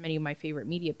director of many of my favorite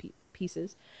media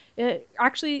pieces,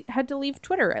 actually had to leave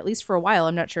Twitter, at least for a while.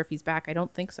 I'm not sure if he's back. I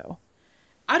don't think so.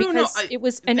 I don't know. Because it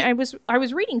was, and I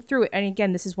was reading through it, and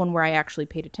again, this is one where I actually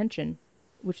paid attention,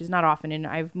 which is not often, and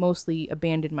I've mostly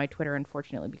abandoned my Twitter,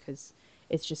 unfortunately, because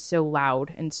it's just so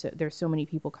loud, and so there's so many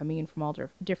people coming in from all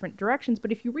different directions.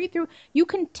 But if you read through, you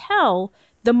can tell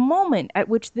the moment at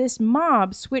which this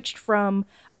mob switched from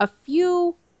a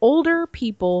few older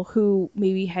people who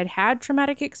maybe had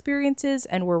traumatic experiences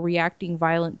and were reacting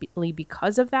violently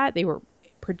because of that. They were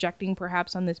projecting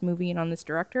perhaps on this movie and on this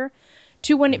director,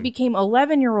 to when it became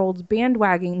 11-year-olds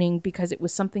bandwagoning because it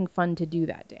was something fun to do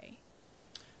that day.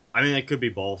 I mean, it could be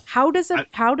both. How does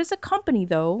a company,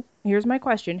 though, here's my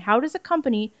question, how does a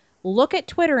company look at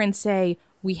Twitter and say,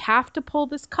 we have to pull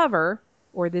this cover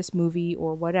or this movie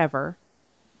or whatever,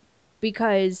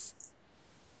 because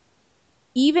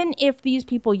even if these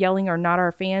people yelling are not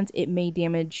our fans, it may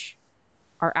damage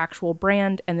our actual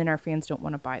brand, and then our fans don't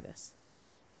want to buy this?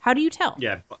 How do you tell?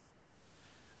 Yeah, but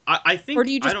I think. Or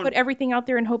do you just put everything out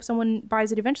there and hope someone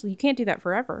buys it eventually? You can't do that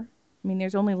forever. I mean,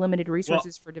 there's only limited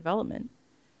resources for development.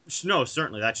 No,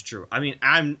 certainly that's true. I mean,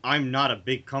 I'm not a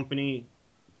big company,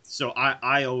 so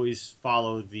I always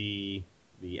follow the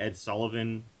Ed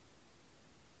Sullivan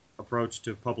approach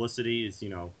to publicity. Is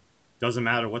doesn't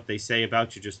matter what they say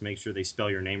about you, just make sure they spell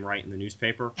your name right in the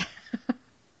newspaper.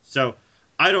 So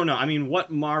I don't know. I mean, what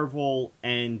Marvel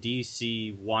and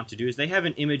DC want to do is they have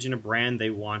an image and a brand they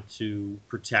want to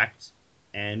protect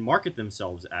and market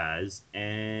themselves as.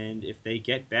 And if they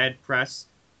get bad press,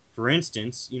 for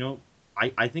instance,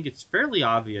 I think it's fairly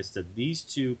obvious that these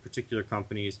two particular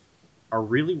companies are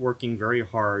really working very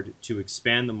hard to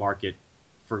expand the market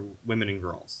for women and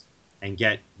girls and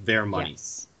get their money.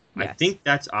 Yes. I think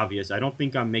that's obvious. I don't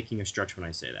think I'm making a stretch when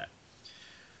I say that.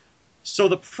 So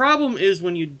the problem is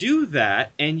when you do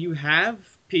that and you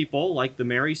have people like the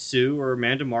Mary Sue or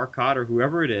Amanda Marcotte or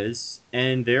whoever it is,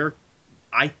 and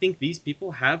I think these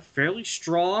people have fairly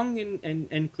strong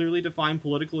and clearly defined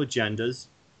political agendas,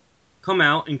 come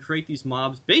out and create these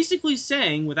mobs basically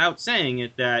saying, without saying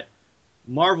it, that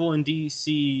Marvel and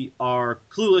DC are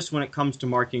clueless when it comes to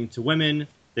marketing to women.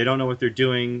 They don't know what they're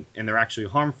doing, and they're actually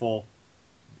harmful.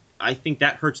 I think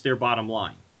that hurts their bottom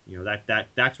line.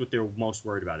 That's what they're most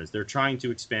worried about, is they're trying to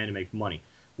expand and make money.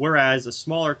 Whereas a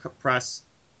smaller press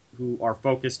who are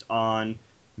focused on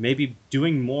maybe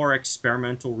doing more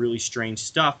experimental, really strange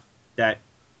stuff that,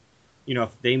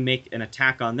 if they make an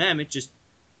attack on them, it just,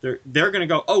 they're going to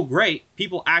go, oh, great,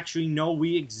 people actually know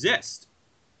we exist.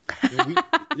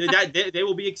 They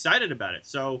will be excited about it.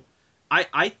 So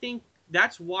I think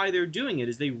that's why they're doing it,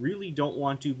 is they really don't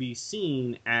want to be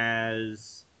seen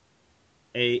as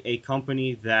a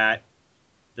company that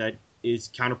is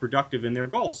counterproductive in their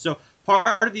goals. So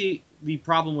part of the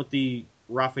problem with the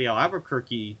Raphael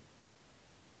Albuquerque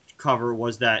cover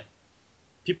was that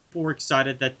people were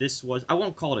excited that this was, I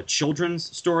won't call it a children's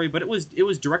story, but it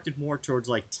was directed more towards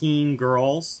like teen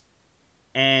girls,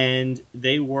 and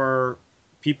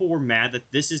people were mad that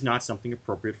this is not something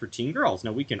appropriate for teen girls.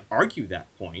 Now we can argue that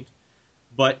point,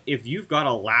 but if you've got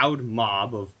a loud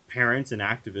mob of parents and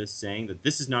activists saying that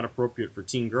this is not appropriate for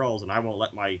teen girls and I won't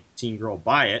let my teen girl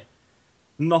buy it,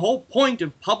 then the whole point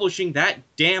of publishing that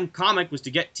damn comic was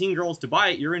to get teen girls to buy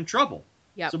it, you're in trouble.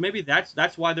 Yep. So maybe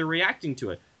that's why they're reacting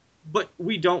to it. But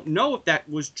we don't know if that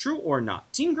was true or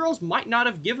not. Teen girls might not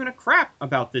have given a crap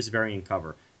about this variant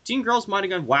cover. Teen girls might have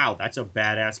gone, wow, that's a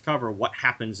badass cover. What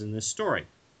happens in this story?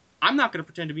 I'm not going to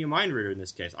pretend to be a mind reader in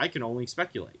this case. I can only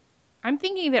speculate. I'm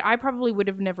thinking that I probably would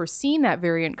have never seen that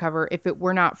variant cover if it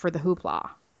were not for the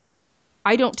hoopla.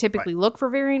 I don't typically look for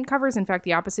variant covers. In fact,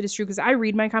 the opposite is true, because I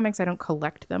read my comics. I don't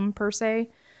collect them per se.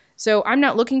 So I'm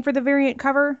not looking for the variant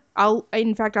cover. I'll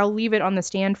leave it on the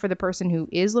stand for the person who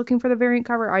is looking for the variant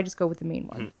cover. I just go with the main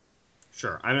one.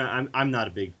 Sure. I'm not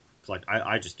a big collect.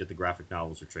 I just get the graphic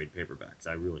novels or trade paperbacks.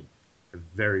 I really have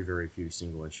very, very few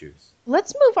single issues.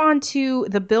 Let's move on to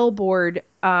the Billboard.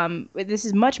 This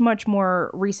is much, much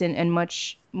more recent and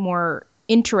much more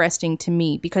interesting to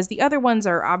me because the other ones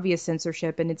are obvious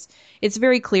censorship and it's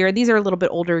very clear. These are a little bit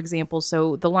older examples,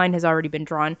 so the line has already been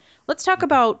drawn. Let's talk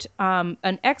about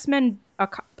an X-Men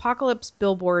Apocalypse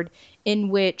billboard in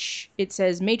which it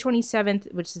says May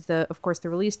 27th, which is of course the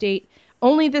release date.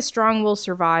 Only the strong will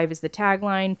survive is the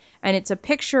tagline, and it's a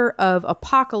picture of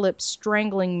Apocalypse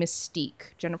strangling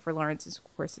Mystique. Jennifer Lawrence,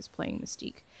 of course, is playing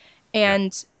Mystique.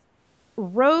 And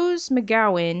Rose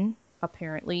McGowan,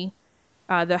 apparently,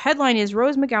 the headline is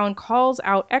Rose McGowan calls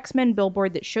out X-Men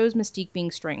billboard that shows Mystique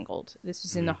being strangled. This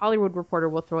is in the Hollywood Reporter.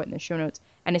 We'll throw it in the show notes.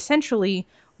 And essentially,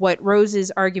 what Rose's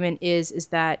argument is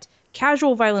that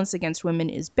casual violence against women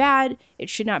is bad. It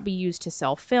should not be used to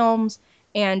sell films.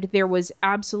 And there was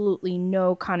absolutely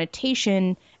no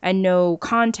connotation and no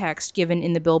context given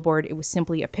in the billboard. It was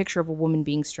simply a picture of a woman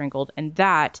being strangled. And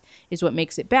that is what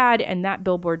makes it bad. And that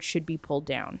billboard should be pulled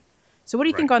down. So what do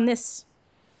you think on this?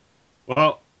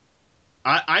 Well,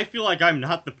 I feel like I'm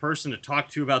not the person to talk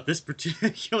to about this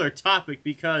particular topic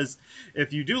because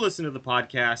if you do listen to the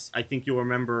podcast, I think you'll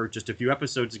remember just a few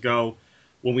episodes ago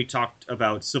when we talked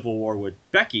about Civil War with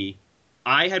Becky,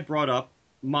 I had brought up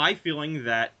my feeling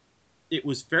that it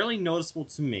was fairly noticeable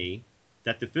to me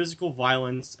that the physical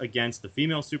violence against the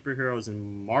female superheroes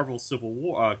in Marvel Civil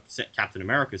War, Captain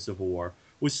America Civil War,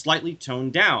 was slightly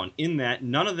toned down in that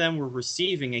none of them were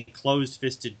receiving a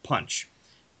closed-fisted punch.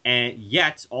 And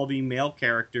yet, all the male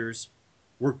characters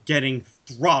were getting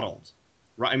throttled.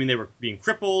 Right? I mean, they were being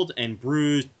crippled and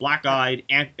bruised, black-eyed,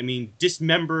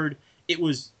 dismembered. It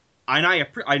was, and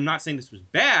I'm not saying this was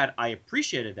bad, I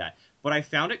appreciated that. But I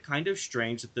found it kind of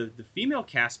strange that the female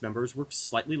cast members were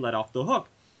slightly let off the hook.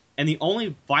 And the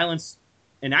only violence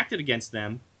enacted against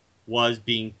them was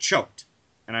being choked.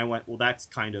 And I went, well,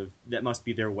 that must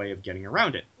be their way of getting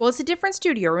around it. Well, it's a different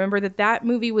studio. Remember that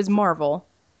movie was Marvel.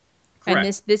 Correct.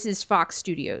 And this is Fox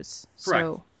Studios. Correct.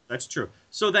 So. That's true.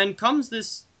 So then comes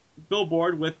this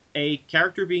billboard with a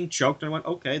character being choked. And I went,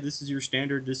 okay, this is your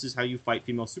standard. This is how you fight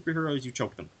female superheroes. You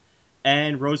choke them.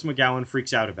 And Rose McGowan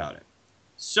freaks out about it.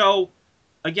 So,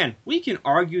 again, we can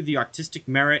argue the artistic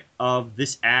merit of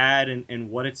this ad and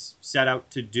what it's set out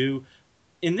to do.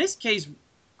 In this case,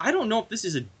 I don't know if this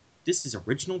is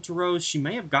original to Rose. She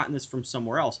may have gotten this from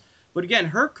somewhere else. But again,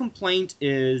 her complaint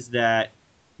is that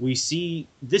we see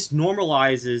this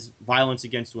normalizes violence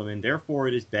against women, therefore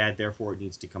it is bad, therefore it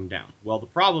needs to come down. Well, the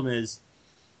problem is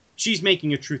she's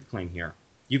making a truth claim here.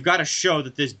 You've got to show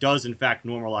that this does, in fact,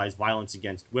 normalize violence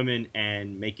against women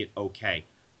and make it okay.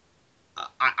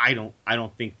 I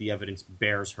don't think the evidence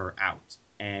bears her out.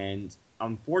 And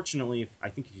unfortunately, I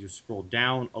think if you scroll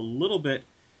down a little bit,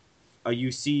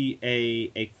 you see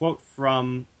a quote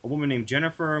from a woman named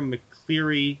Jennifer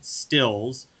McCleary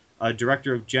Stills,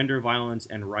 Director of Gender Violence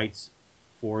and Rights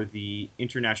for the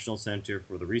International Center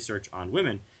for the Research on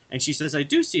Women. And she says, I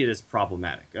do see it as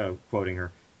problematic, quoting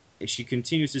her. She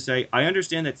continues to say, I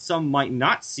understand that some might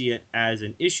not see it as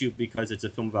an issue because it's a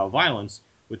film about violence,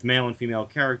 with male and female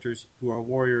characters who are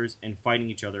warriors and fighting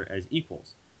each other as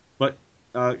equals. But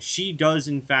she does,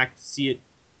 in fact, see it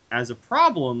as a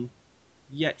problem,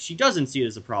 yet she doesn't see it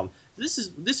as a problem.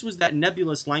 This was that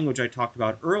nebulous language I talked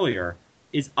about earlier,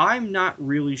 is I'm not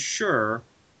really sure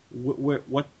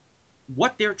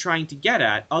what they're trying to get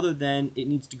at other than it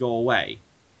needs to go away.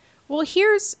 Well,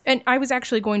 and I was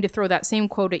actually going to throw that same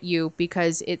quote at you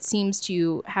because it seems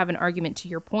to have an argument to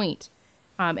your point.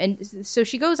 And so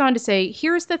she goes on to say,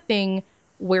 here's the thing,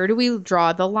 where do we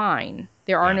draw the line?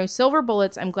 There are no silver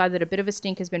bullets. I'm glad that a bit of a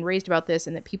stink has been raised about this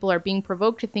and that people are being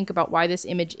provoked to think about why this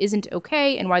image isn't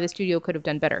okay and why the studio could have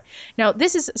done better. Now,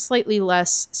 this is slightly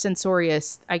less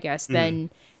censorious, I guess,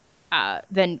 than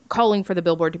calling for the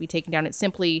billboard to be taken down. It's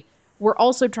simply, we're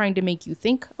also trying to make you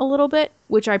think a little bit,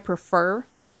 which I prefer.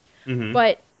 Mm-hmm.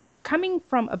 But coming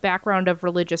from a background of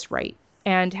religious right,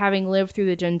 and having lived through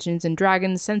the Dungeons and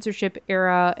Dragons censorship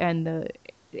era and the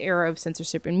era of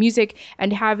censorship in music,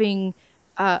 and having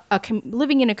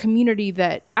living in a community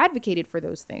that advocated for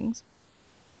those things,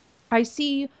 I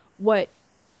see where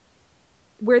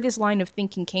this line of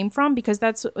thinking came from, because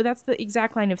that's the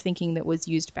exact line of thinking that was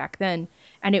used back then.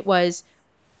 And it was,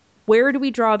 where do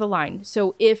we draw the line?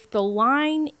 So if the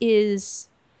line is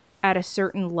at a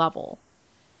certain level,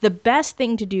 the best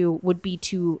thing to do would be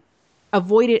to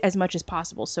avoid it as much as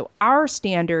possible. So our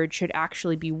standard should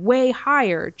actually be way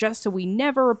higher, just so we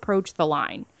never approach the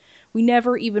line. We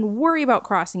never even worry about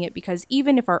crossing it, because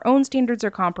even if our own standards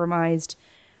are compromised,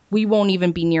 we won't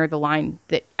even be near the line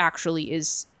that actually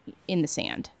is in the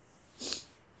sand.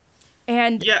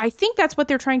 And Yeah, I think that's what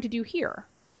they're trying to do here.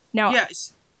 Now, yeah.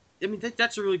 I mean,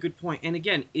 that's a really good point. And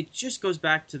again, it just goes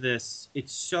back to this.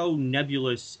 It's so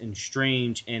nebulous and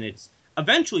strange, and it's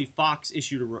eventually Fox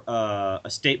issued a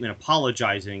statement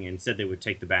apologizing and said they would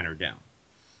take the banner down.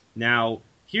 Now,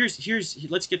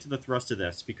 let's get to the thrust of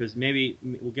this, because maybe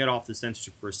we'll get off the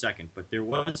censorship for a second. But there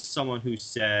was someone who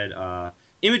said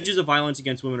images of violence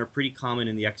against women are pretty common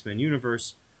in the X-Men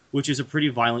universe, which is a pretty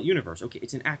violent universe. Okay,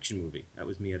 it's an action movie. That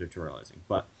was me editorializing.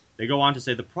 But they go on to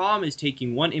say the problem is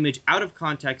taking one image out of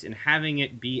context and having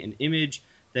it be an image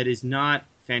that is not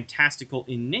fantastical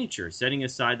in nature, setting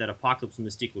aside that Apocalypse and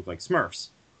Mystique look like Smurfs.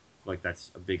 Like,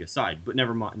 that's a big aside, but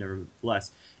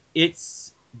nevertheless,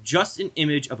 it's just an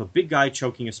image of a big guy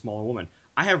choking a smaller woman.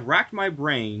 I have racked my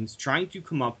brains trying to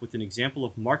come up with an example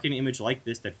of marketing image like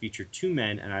this that featured two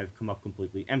men, and I've come up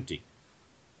completely empty.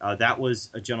 That was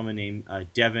a gentleman named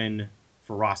Devin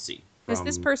Ferrasi. has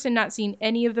this person not seen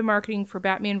any of the marketing for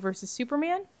Batman versus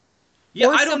Superman Yeah,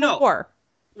 or I don't Civil know. War?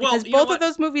 Well, Because you know both of what?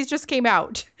 those movies just came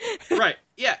out. Right.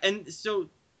 Yeah, and so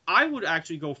I would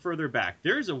actually go further back.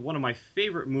 There's one of my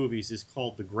favorite movies is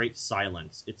called The Great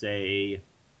Silence. It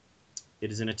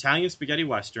is an Italian spaghetti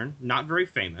western, not very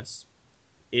famous.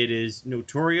 It is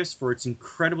notorious for its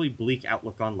incredibly bleak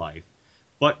outlook on life.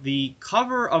 But the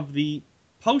cover of the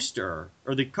poster,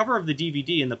 or the cover of the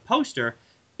DVD and the poster,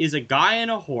 is a guy on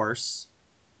a horse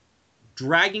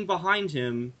dragging behind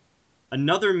him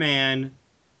another man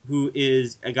who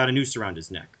is got a noose around his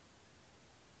neck.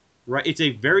 Right? It's a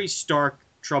very stark,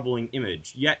 troubling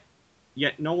image. Yet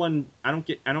no one. I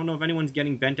don't know if anyone's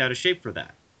getting bent out of shape for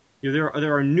that. You know,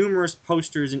 there are numerous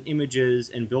posters and images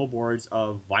and billboards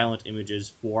of violent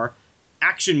images for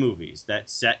action movies that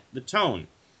set the tone.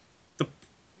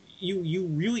 You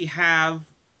really have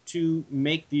to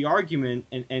make the argument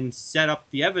and set up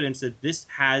the evidence that this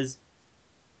has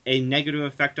a negative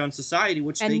effect on society,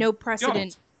 which And they no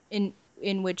precedent don't.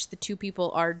 in which the two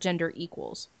people are gender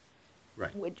equals.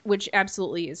 Right. Which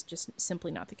absolutely is just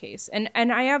simply not the case. And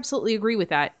I absolutely agree with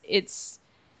that. It's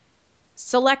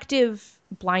selective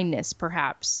blindness,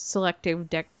 perhaps selective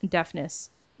deafness,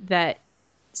 that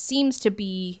seems to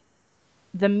be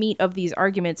the meat of these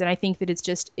arguments. And I think that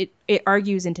it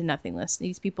argues into nothingness.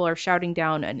 These people are shouting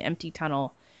down an empty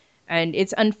tunnel, and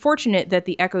it's unfortunate that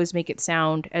the echoes make it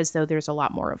sound as though there's a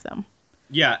lot more of them.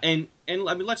 Yeah, and I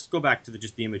mean, let's go back to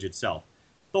just the image itself.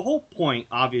 The whole point,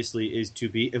 obviously, is to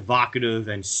be evocative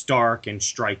and stark and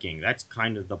striking. That's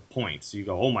kind of the point. So you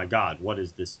go, oh my God, what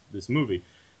is this movie?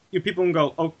 People can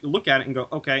go, oh, look at it and go,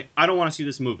 okay, I don't want to see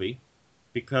this movie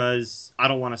because I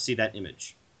don't want to see that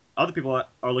image. Other people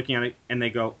are looking at it and they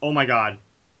go, oh my God,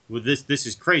 well, this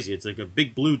is crazy. It's like a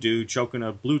big blue dude choking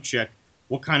a blue chick.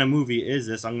 What kind of movie is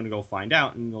this? I'm going to go find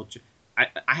out. And I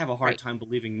have a hard Right. time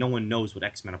believing no one knows what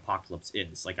X-Men Apocalypse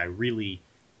is. Like, I really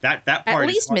that At part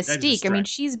is least hard, that is a Mystique. I mean, stretch.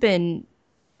 she's been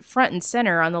front and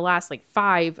center on the last like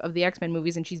 5 of the X-Men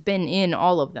movies, and she's been in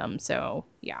all of them. So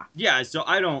yeah. Yeah, so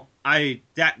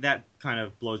that kind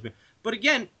of blows me. But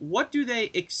again, what do they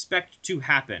expect to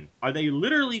happen? Are they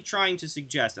literally trying to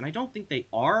suggest, and I don't think they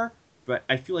are, but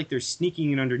I feel like they're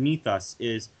sneaking in underneath us,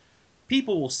 is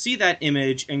people will see that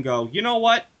image and go, you know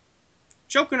what?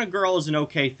 Choking a girl is an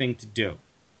okay thing to do.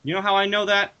 You know how I know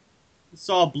that? I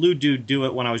saw a blue dude do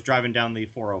it when I was driving down the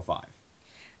 405.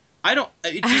 I don't.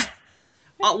 It just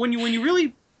when you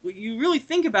really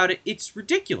think about it, it's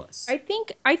ridiculous. I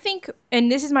think, and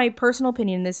this is my personal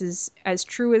opinion, this is as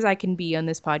true as I can be on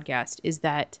this podcast, is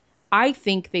that I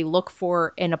think they look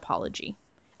for an apology.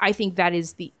 I think that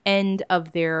is the end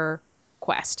of their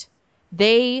quest.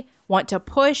 They want to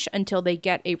push until they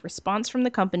get a response from the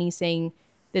company saying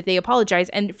that they apologize,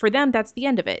 and for them, that's the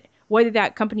end of it. Whether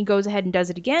that company goes ahead and does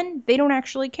it again, they don't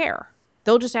actually care.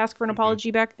 They'll just ask for an Mm-hmm.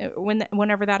 apology back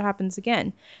whenever that happens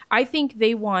again. I think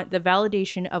they want the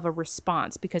validation of a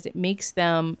response because it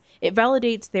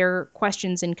validates their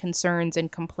questions and concerns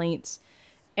and complaints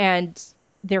and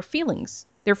their feelings.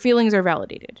 Their feelings are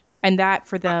validated. And that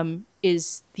for them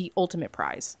is the ultimate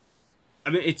prize. I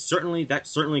mean, that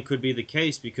certainly could be the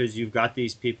case, because you've got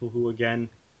these people who, again,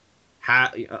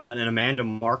 have an Amanda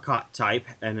Marcotte type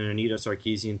and an Anita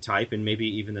Sarkeesian type, and maybe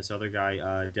even this other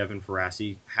guy, Devin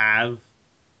Ferrasi, have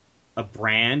a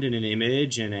brand and an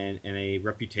image and a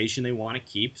reputation they want to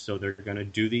keep. So they're going to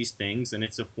do these things, and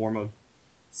it's a form of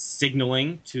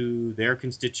signaling to their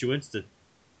constituents that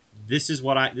this is who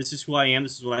I am,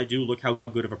 this is what I do. Look how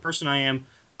good of a person I am.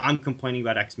 I'm complaining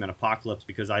about X-Men Apocalypse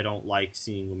because I don't like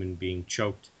seeing women being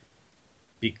choked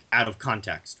out of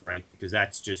context, right? Because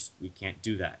that's just, we can't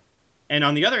do that. And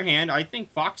on the other hand, I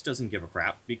think Fox doesn't give a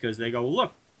crap because they go,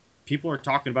 look, people are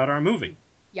talking about our movie.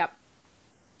 Yep.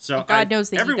 So God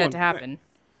knows they need that everyone to happen.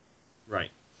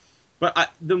 right.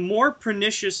 But the more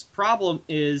pernicious problem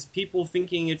is people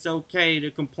thinking it's okay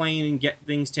to complain and get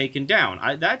things taken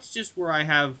down. That's just where I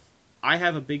have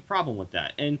a big problem with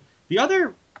that. And the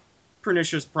other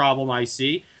pernicious problem I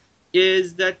see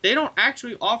is that they don't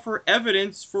actually offer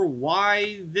evidence for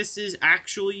why this is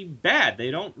actually bad.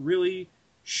 They don't really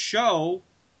show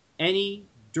any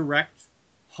direct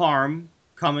harm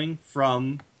coming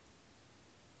from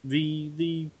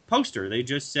the poster. They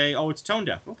just say, "Oh, it's tone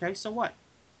deaf." Okay, so what?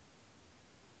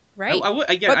 Right.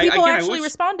 Again, But people I actually wish.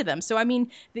 respond to them. So, I mean,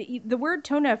 the word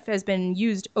tone deaf has been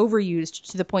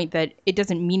overused to the point that it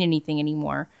doesn't mean anything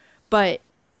anymore. But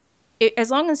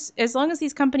as long as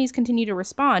these companies continue to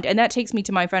respond, and that takes me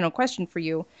to my final question for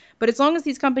you. But as long as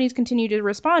these companies continue to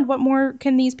respond, what more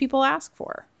can these people ask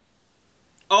for?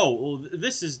 Oh, well,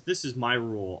 this is my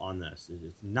rule on this.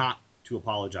 It's not to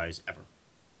apologize ever,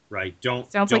 right?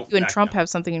 Sounds like Don't you and back Trump down. have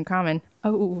something in common.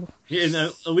 Oh, Yeah, and,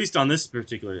 at least on this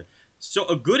particular. So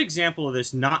a good example of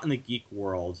this, not in the geek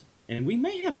world, and we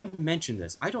may have mentioned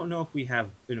this. I don't know if we have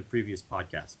in a previous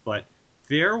podcast, but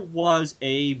there was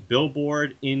a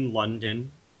billboard in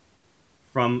London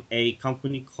from a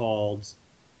company called,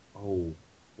 oh,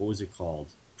 what was it called?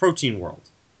 Protein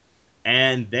World.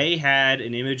 And they had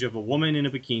an image of a woman in a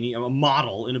bikini, a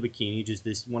model in a bikini, just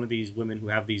this one of these women who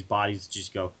have these bodies that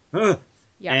just go, ugh.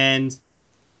 yeah.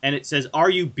 And it says,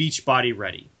 "Are you beach body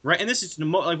ready?" Right, and this is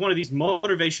like one of these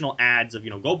motivational ads of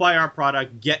go buy our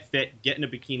product, get fit, get in a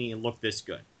bikini, and look this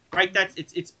good. Right, that's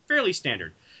it's fairly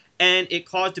standard, and it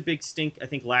caused a big stink. I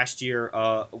think last year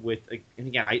and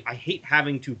again, I hate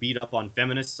having to beat up on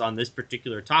feminists on this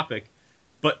particular topic,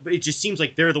 but it just seems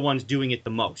like they're the ones doing it the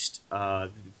most.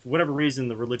 For whatever reason,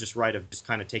 the religious right have just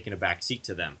kind of taken a back seat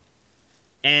to them,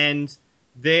 and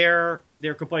they're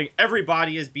complaining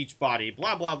everybody is beach body,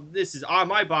 blah blah. This is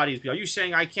my body is. Are you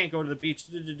saying I can't go to the beach?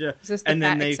 Is this the And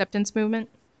then fat acceptance movement?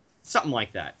 something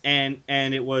like that, and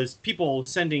it was people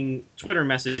sending Twitter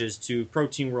messages to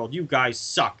Protein World. You guys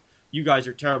suck. You guys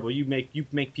are terrible. You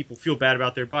make people feel bad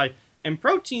about their body. And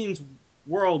Protein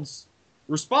World's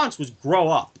response was grow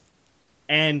up,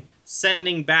 and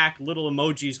sending back little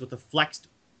emojis with a flexed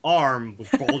arm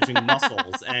with bulging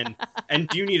muscles and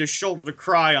do you need a shoulder to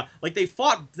cry on? Like they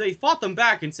fought them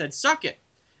back and said suck it,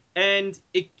 and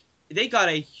they got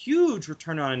a huge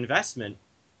return on investment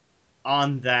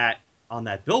on that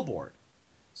billboard.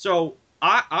 So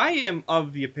I am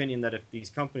of the opinion that if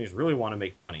these companies really want to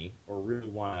make money or really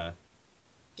want to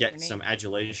get some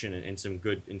adulation and some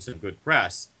good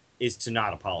press, is to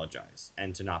not apologize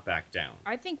and to not back down.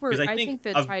 I think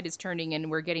the tide is turning, and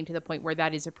we're getting to the point where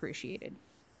that is appreciated.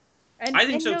 And I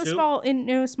think so too. In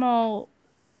no small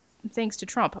thanks to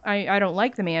Trump. I don't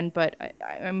like the man, but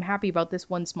I'm happy about this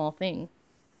one small thing.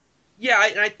 Yeah,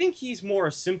 I think he's more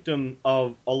a symptom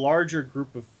of a larger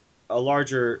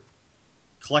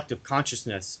collective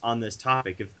consciousness on this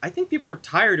topic. I think people are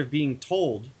tired of being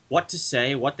told what to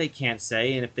say, what they can't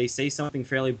say, and if they say something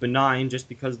fairly benign, just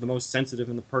because the most sensitive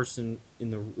person in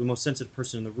the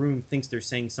room thinks they're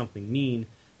saying something mean,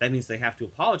 that means they have to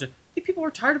apologize. I think people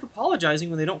are tired of apologizing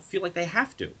when they don't feel like they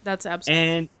have to. That's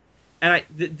absolutely.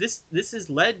 This has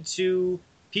led to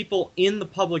people in the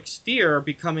public sphere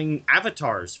becoming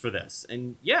avatars for this.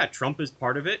 And yeah, Trump is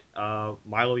part of it.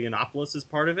 Milo Yiannopoulos is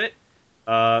part of it.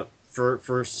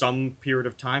 For some period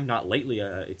of time, not lately,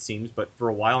 it seems, but for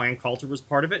a while, Ann Coulter was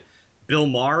part of it. Bill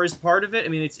Maher is part of it. I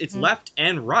mean, it's left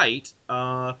and right.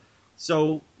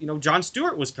 So Jon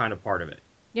Stewart was kind of part of it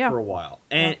for a while,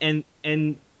 and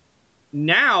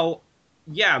now,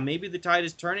 yeah, maybe the tide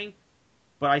is turning,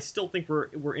 but I still think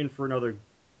we're in for another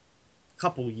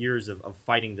couple years of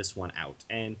fighting this one out.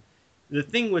 And the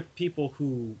thing with people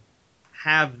who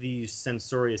have these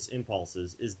censorious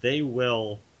impulses is they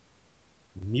will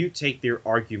mutate their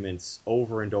arguments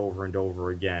over and over and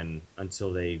over again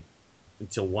until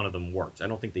one of them works. I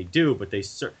don't think they do, but they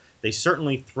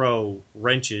certainly throw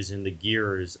wrenches in the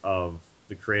gears of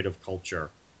the creative culture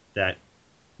that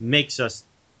makes us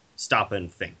stop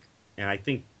and think. And I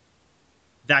think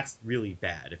that's really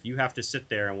bad. If you have to sit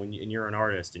there and you're an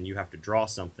artist and you have to draw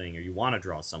something or you want to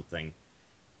draw something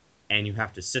and you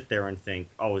have to sit there and think,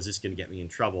 oh, is this going to get me in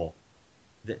trouble?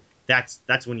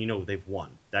 That's when you know they've won.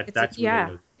 That's when they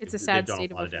know it's a sad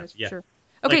state of affairs. Yeah. Sure.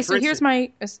 Okay, Like, so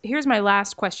here's my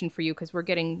last question for you, because we're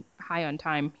getting high on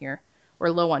time here, or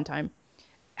low on time.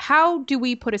 How do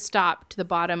we put a stop to the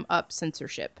bottom up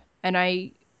censorship? And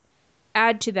I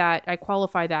add to that, I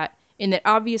qualify that in that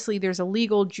obviously there's a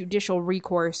legal judicial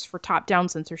recourse for top down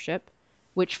censorship,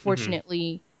 which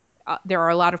fortunately there are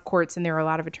a lot of courts and there are a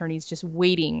lot of attorneys just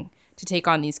waiting to take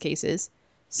on these cases.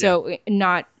 So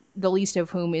the least of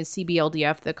whom is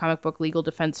CBLDF, the Comic Book Legal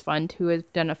Defense Fund, who has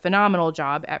done a phenomenal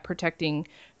job at protecting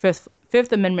Fifth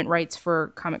Amendment rights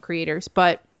for comic creators.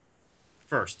 But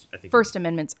First, I think. First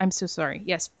Amendments. I'm so sorry.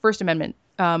 Yes, First Amendment.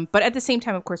 But at the same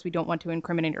time, of course, we don't want to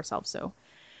incriminate ourselves.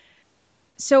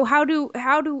 So how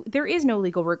do there is no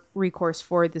legal recourse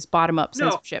for this bottom up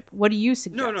No. censorship? What do you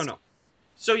suggest? No.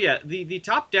 So yeah, the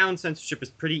top-down censorship is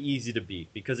pretty easy to beat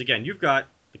because, again, you've got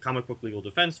the Comic Book Legal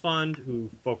Defense Fund, who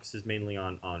focuses mainly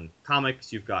on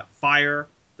comics. You've got FIRE,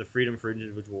 the Freedom for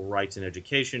Individual Rights in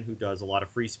Education, who does a lot of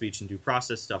free speech and due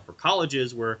process stuff for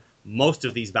colleges where most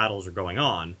of these battles are going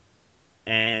on.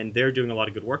 And they're doing a lot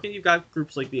of good work. And you've got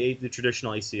groups like the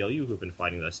traditional ACLU who've been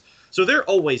fighting this. So they're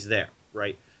always there,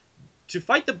 right? To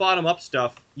fight the bottom-up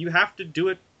stuff, you have to do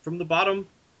it from the bottom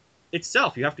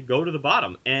itself. You have to go to the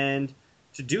bottom. And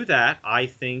to do that, I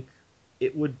think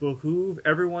it would behoove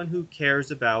everyone who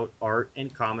cares about art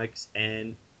and comics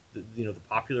and the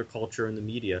popular culture and the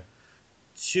media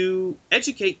to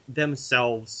educate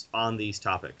themselves on these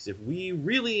topics. If we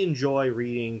really enjoy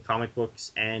reading comic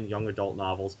books and young adult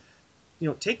novels,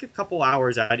 take a couple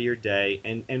hours out of your day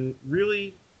and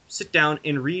really sit down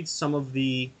and read some of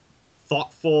the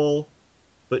thoughtful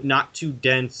but not too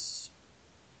dense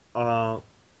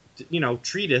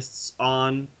treatises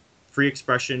on free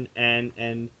expression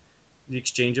and the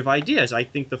exchange of ideas. I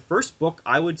think the first book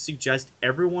I would suggest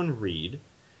everyone read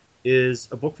is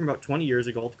a book from about 20 years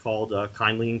ago called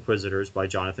Kindly Inquisitors by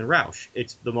Jonathan Rauch.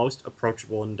 It's the most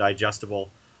approachable and digestible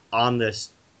on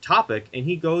this topic, and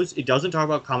it doesn't talk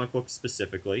about comic books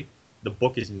specifically. The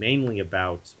book is mainly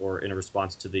about, or in a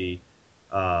response to the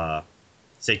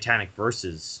satanic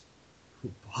verses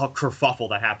kerfuffle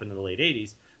that happened in the late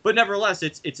 80s, but nevertheless,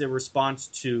 it's a response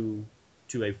to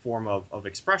a form of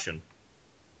expression.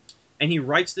 And he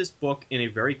writes this book in a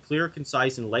very clear,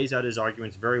 concise, and lays out his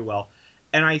arguments very well.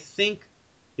 And I think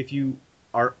if you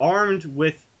are armed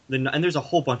with and there's a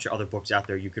whole bunch of other books out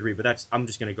there you could read, but I'm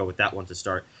just going to go with that one to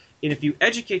start. And if you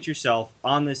educate yourself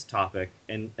on this topic,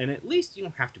 and at least you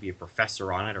don't have to be a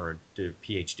professor on it or do a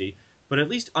PhD, but at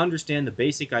least understand the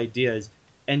basic ideas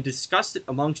and discuss it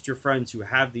amongst your friends who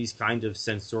have these kind of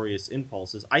censorious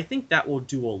impulses, I think that will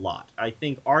do a lot. I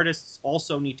think artists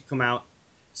also need to come out.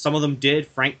 Some of them did.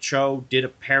 Frank Cho did a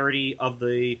parody of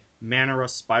the Manara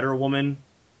Spider-Woman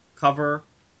cover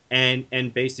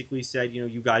and basically said,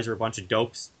 you guys are a bunch of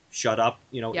dopes. Shut up.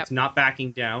 Yep. It's not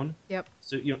backing down. Yep.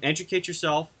 So, educate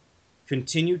yourself.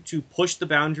 Continue to push the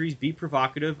boundaries. Be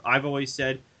provocative. I've always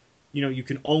said, you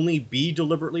can only be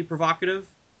deliberately provocative.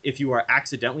 If you are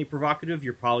accidentally provocative,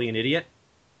 you're probably an idiot.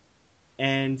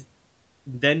 And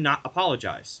then not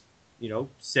apologize.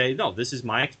 Say, no, this is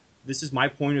my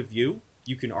point of view.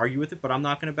 You can argue with it, but I'm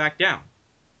not going to back down.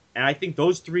 And I think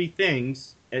those three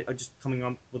things, just coming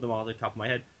up with them off the top of my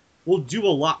head, will do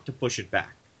a lot to push it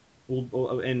back.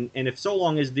 And if so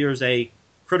long as there's a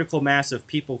critical mass of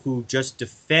people who just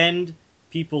defend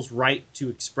people's right to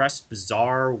express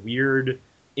bizarre, weird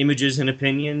images and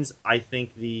opinions, I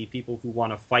think the people who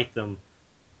want to fight them,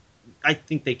 I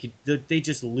think they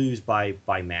just lose by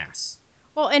mass.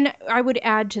 Well, and I would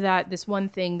add to that this one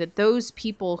thing, that those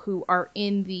people who are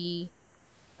in the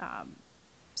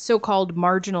so-called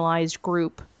marginalized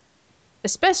group,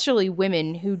 especially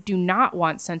women who do not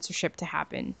want censorship to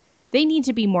happen, they need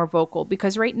to be more vocal,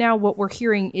 because right now what we're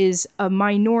hearing is a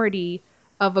minority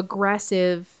of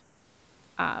aggressive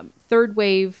third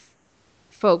wave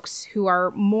folks who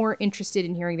are more interested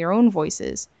in hearing their own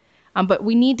voices. But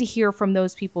we need to hear from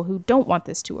those people who don't want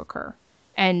this to occur.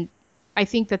 And I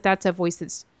think that's a voice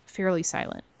that's fairly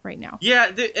silent right now. Yeah,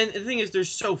 and the thing is, there's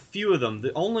so few of them.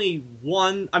 The only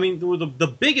one,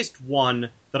 the biggest one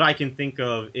that I can think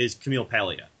of is Camille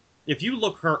Paglia. If you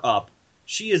look her up,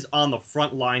 she is on the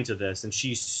front lines of this, and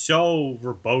she's so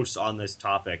verbose on this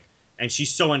topic, and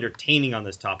she's so entertaining on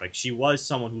this topic. She was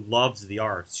someone who loves the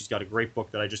arts. She's got a great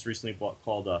book that I just recently bought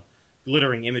called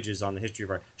Glittering Images on the History of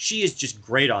Art. She is just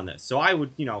great on this. So I would,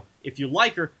 if you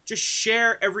like her, just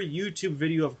share every YouTube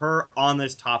video of her on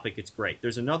this topic. It's great.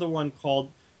 There's another one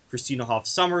called Christina Hoff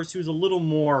Sommers, who's a little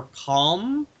more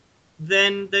calm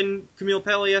than Camille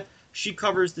Paglia. She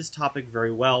covers this topic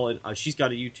very well, and she's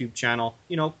got a YouTube channel.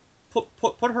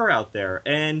 Put her out there.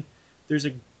 And there's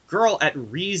a girl at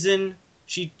Reason.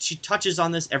 She touches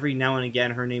on this every now and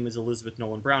again. Her name is Elizabeth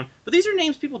Nolan Brown. But these are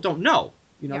names people don't know.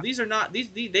 Yeah. These are not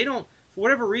they don't, for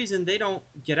whatever reason, they don't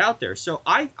get out there. So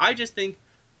I just think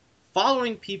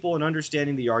following people and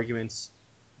understanding the arguments,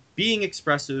 being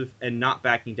expressive and not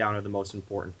backing down are the most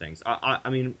important things. I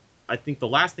think the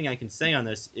last thing I can say on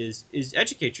this is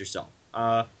educate yourself.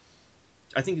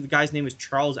 I think the guy's name is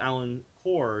Charles Allen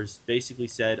Coors, basically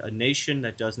said, a nation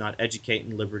that does not educate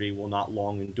in liberty will not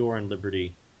long endure in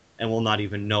liberty and will not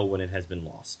even know when it has been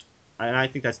lost. And I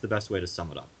think that's the best way to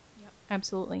sum it up. Yep,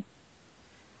 absolutely.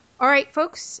 All right,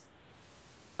 folks.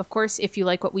 Of course, if you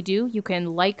like what we do, you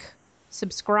can like,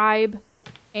 subscribe,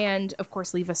 and of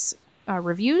course, leave us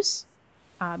reviews.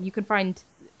 You can find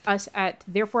us at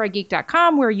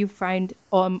thereforeigeek.com, where you find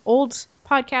old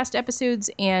podcast episodes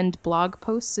and blog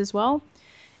posts as well.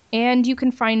 And you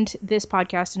can find this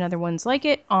podcast and other ones like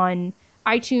it on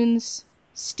iTunes,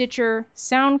 Stitcher,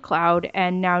 SoundCloud,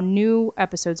 and now new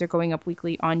episodes are going up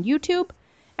weekly on YouTube.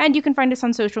 And you can find us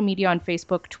on social media on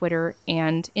Facebook, Twitter,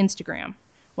 and Instagram.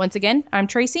 Once again, I'm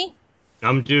Tracy.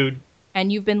 I'm Dude.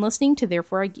 And you've been listening to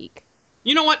Therefore I Geek.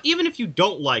 You know what? Even if you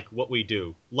don't like what we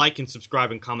do, like and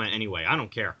subscribe and comment anyway. I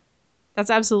don't care. That's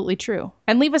absolutely true.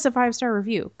 And leave us a 5-star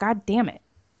review. God damn it.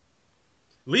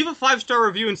 Leave a 5-star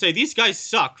review and say, these guys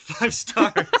suck. 5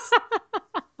 stars.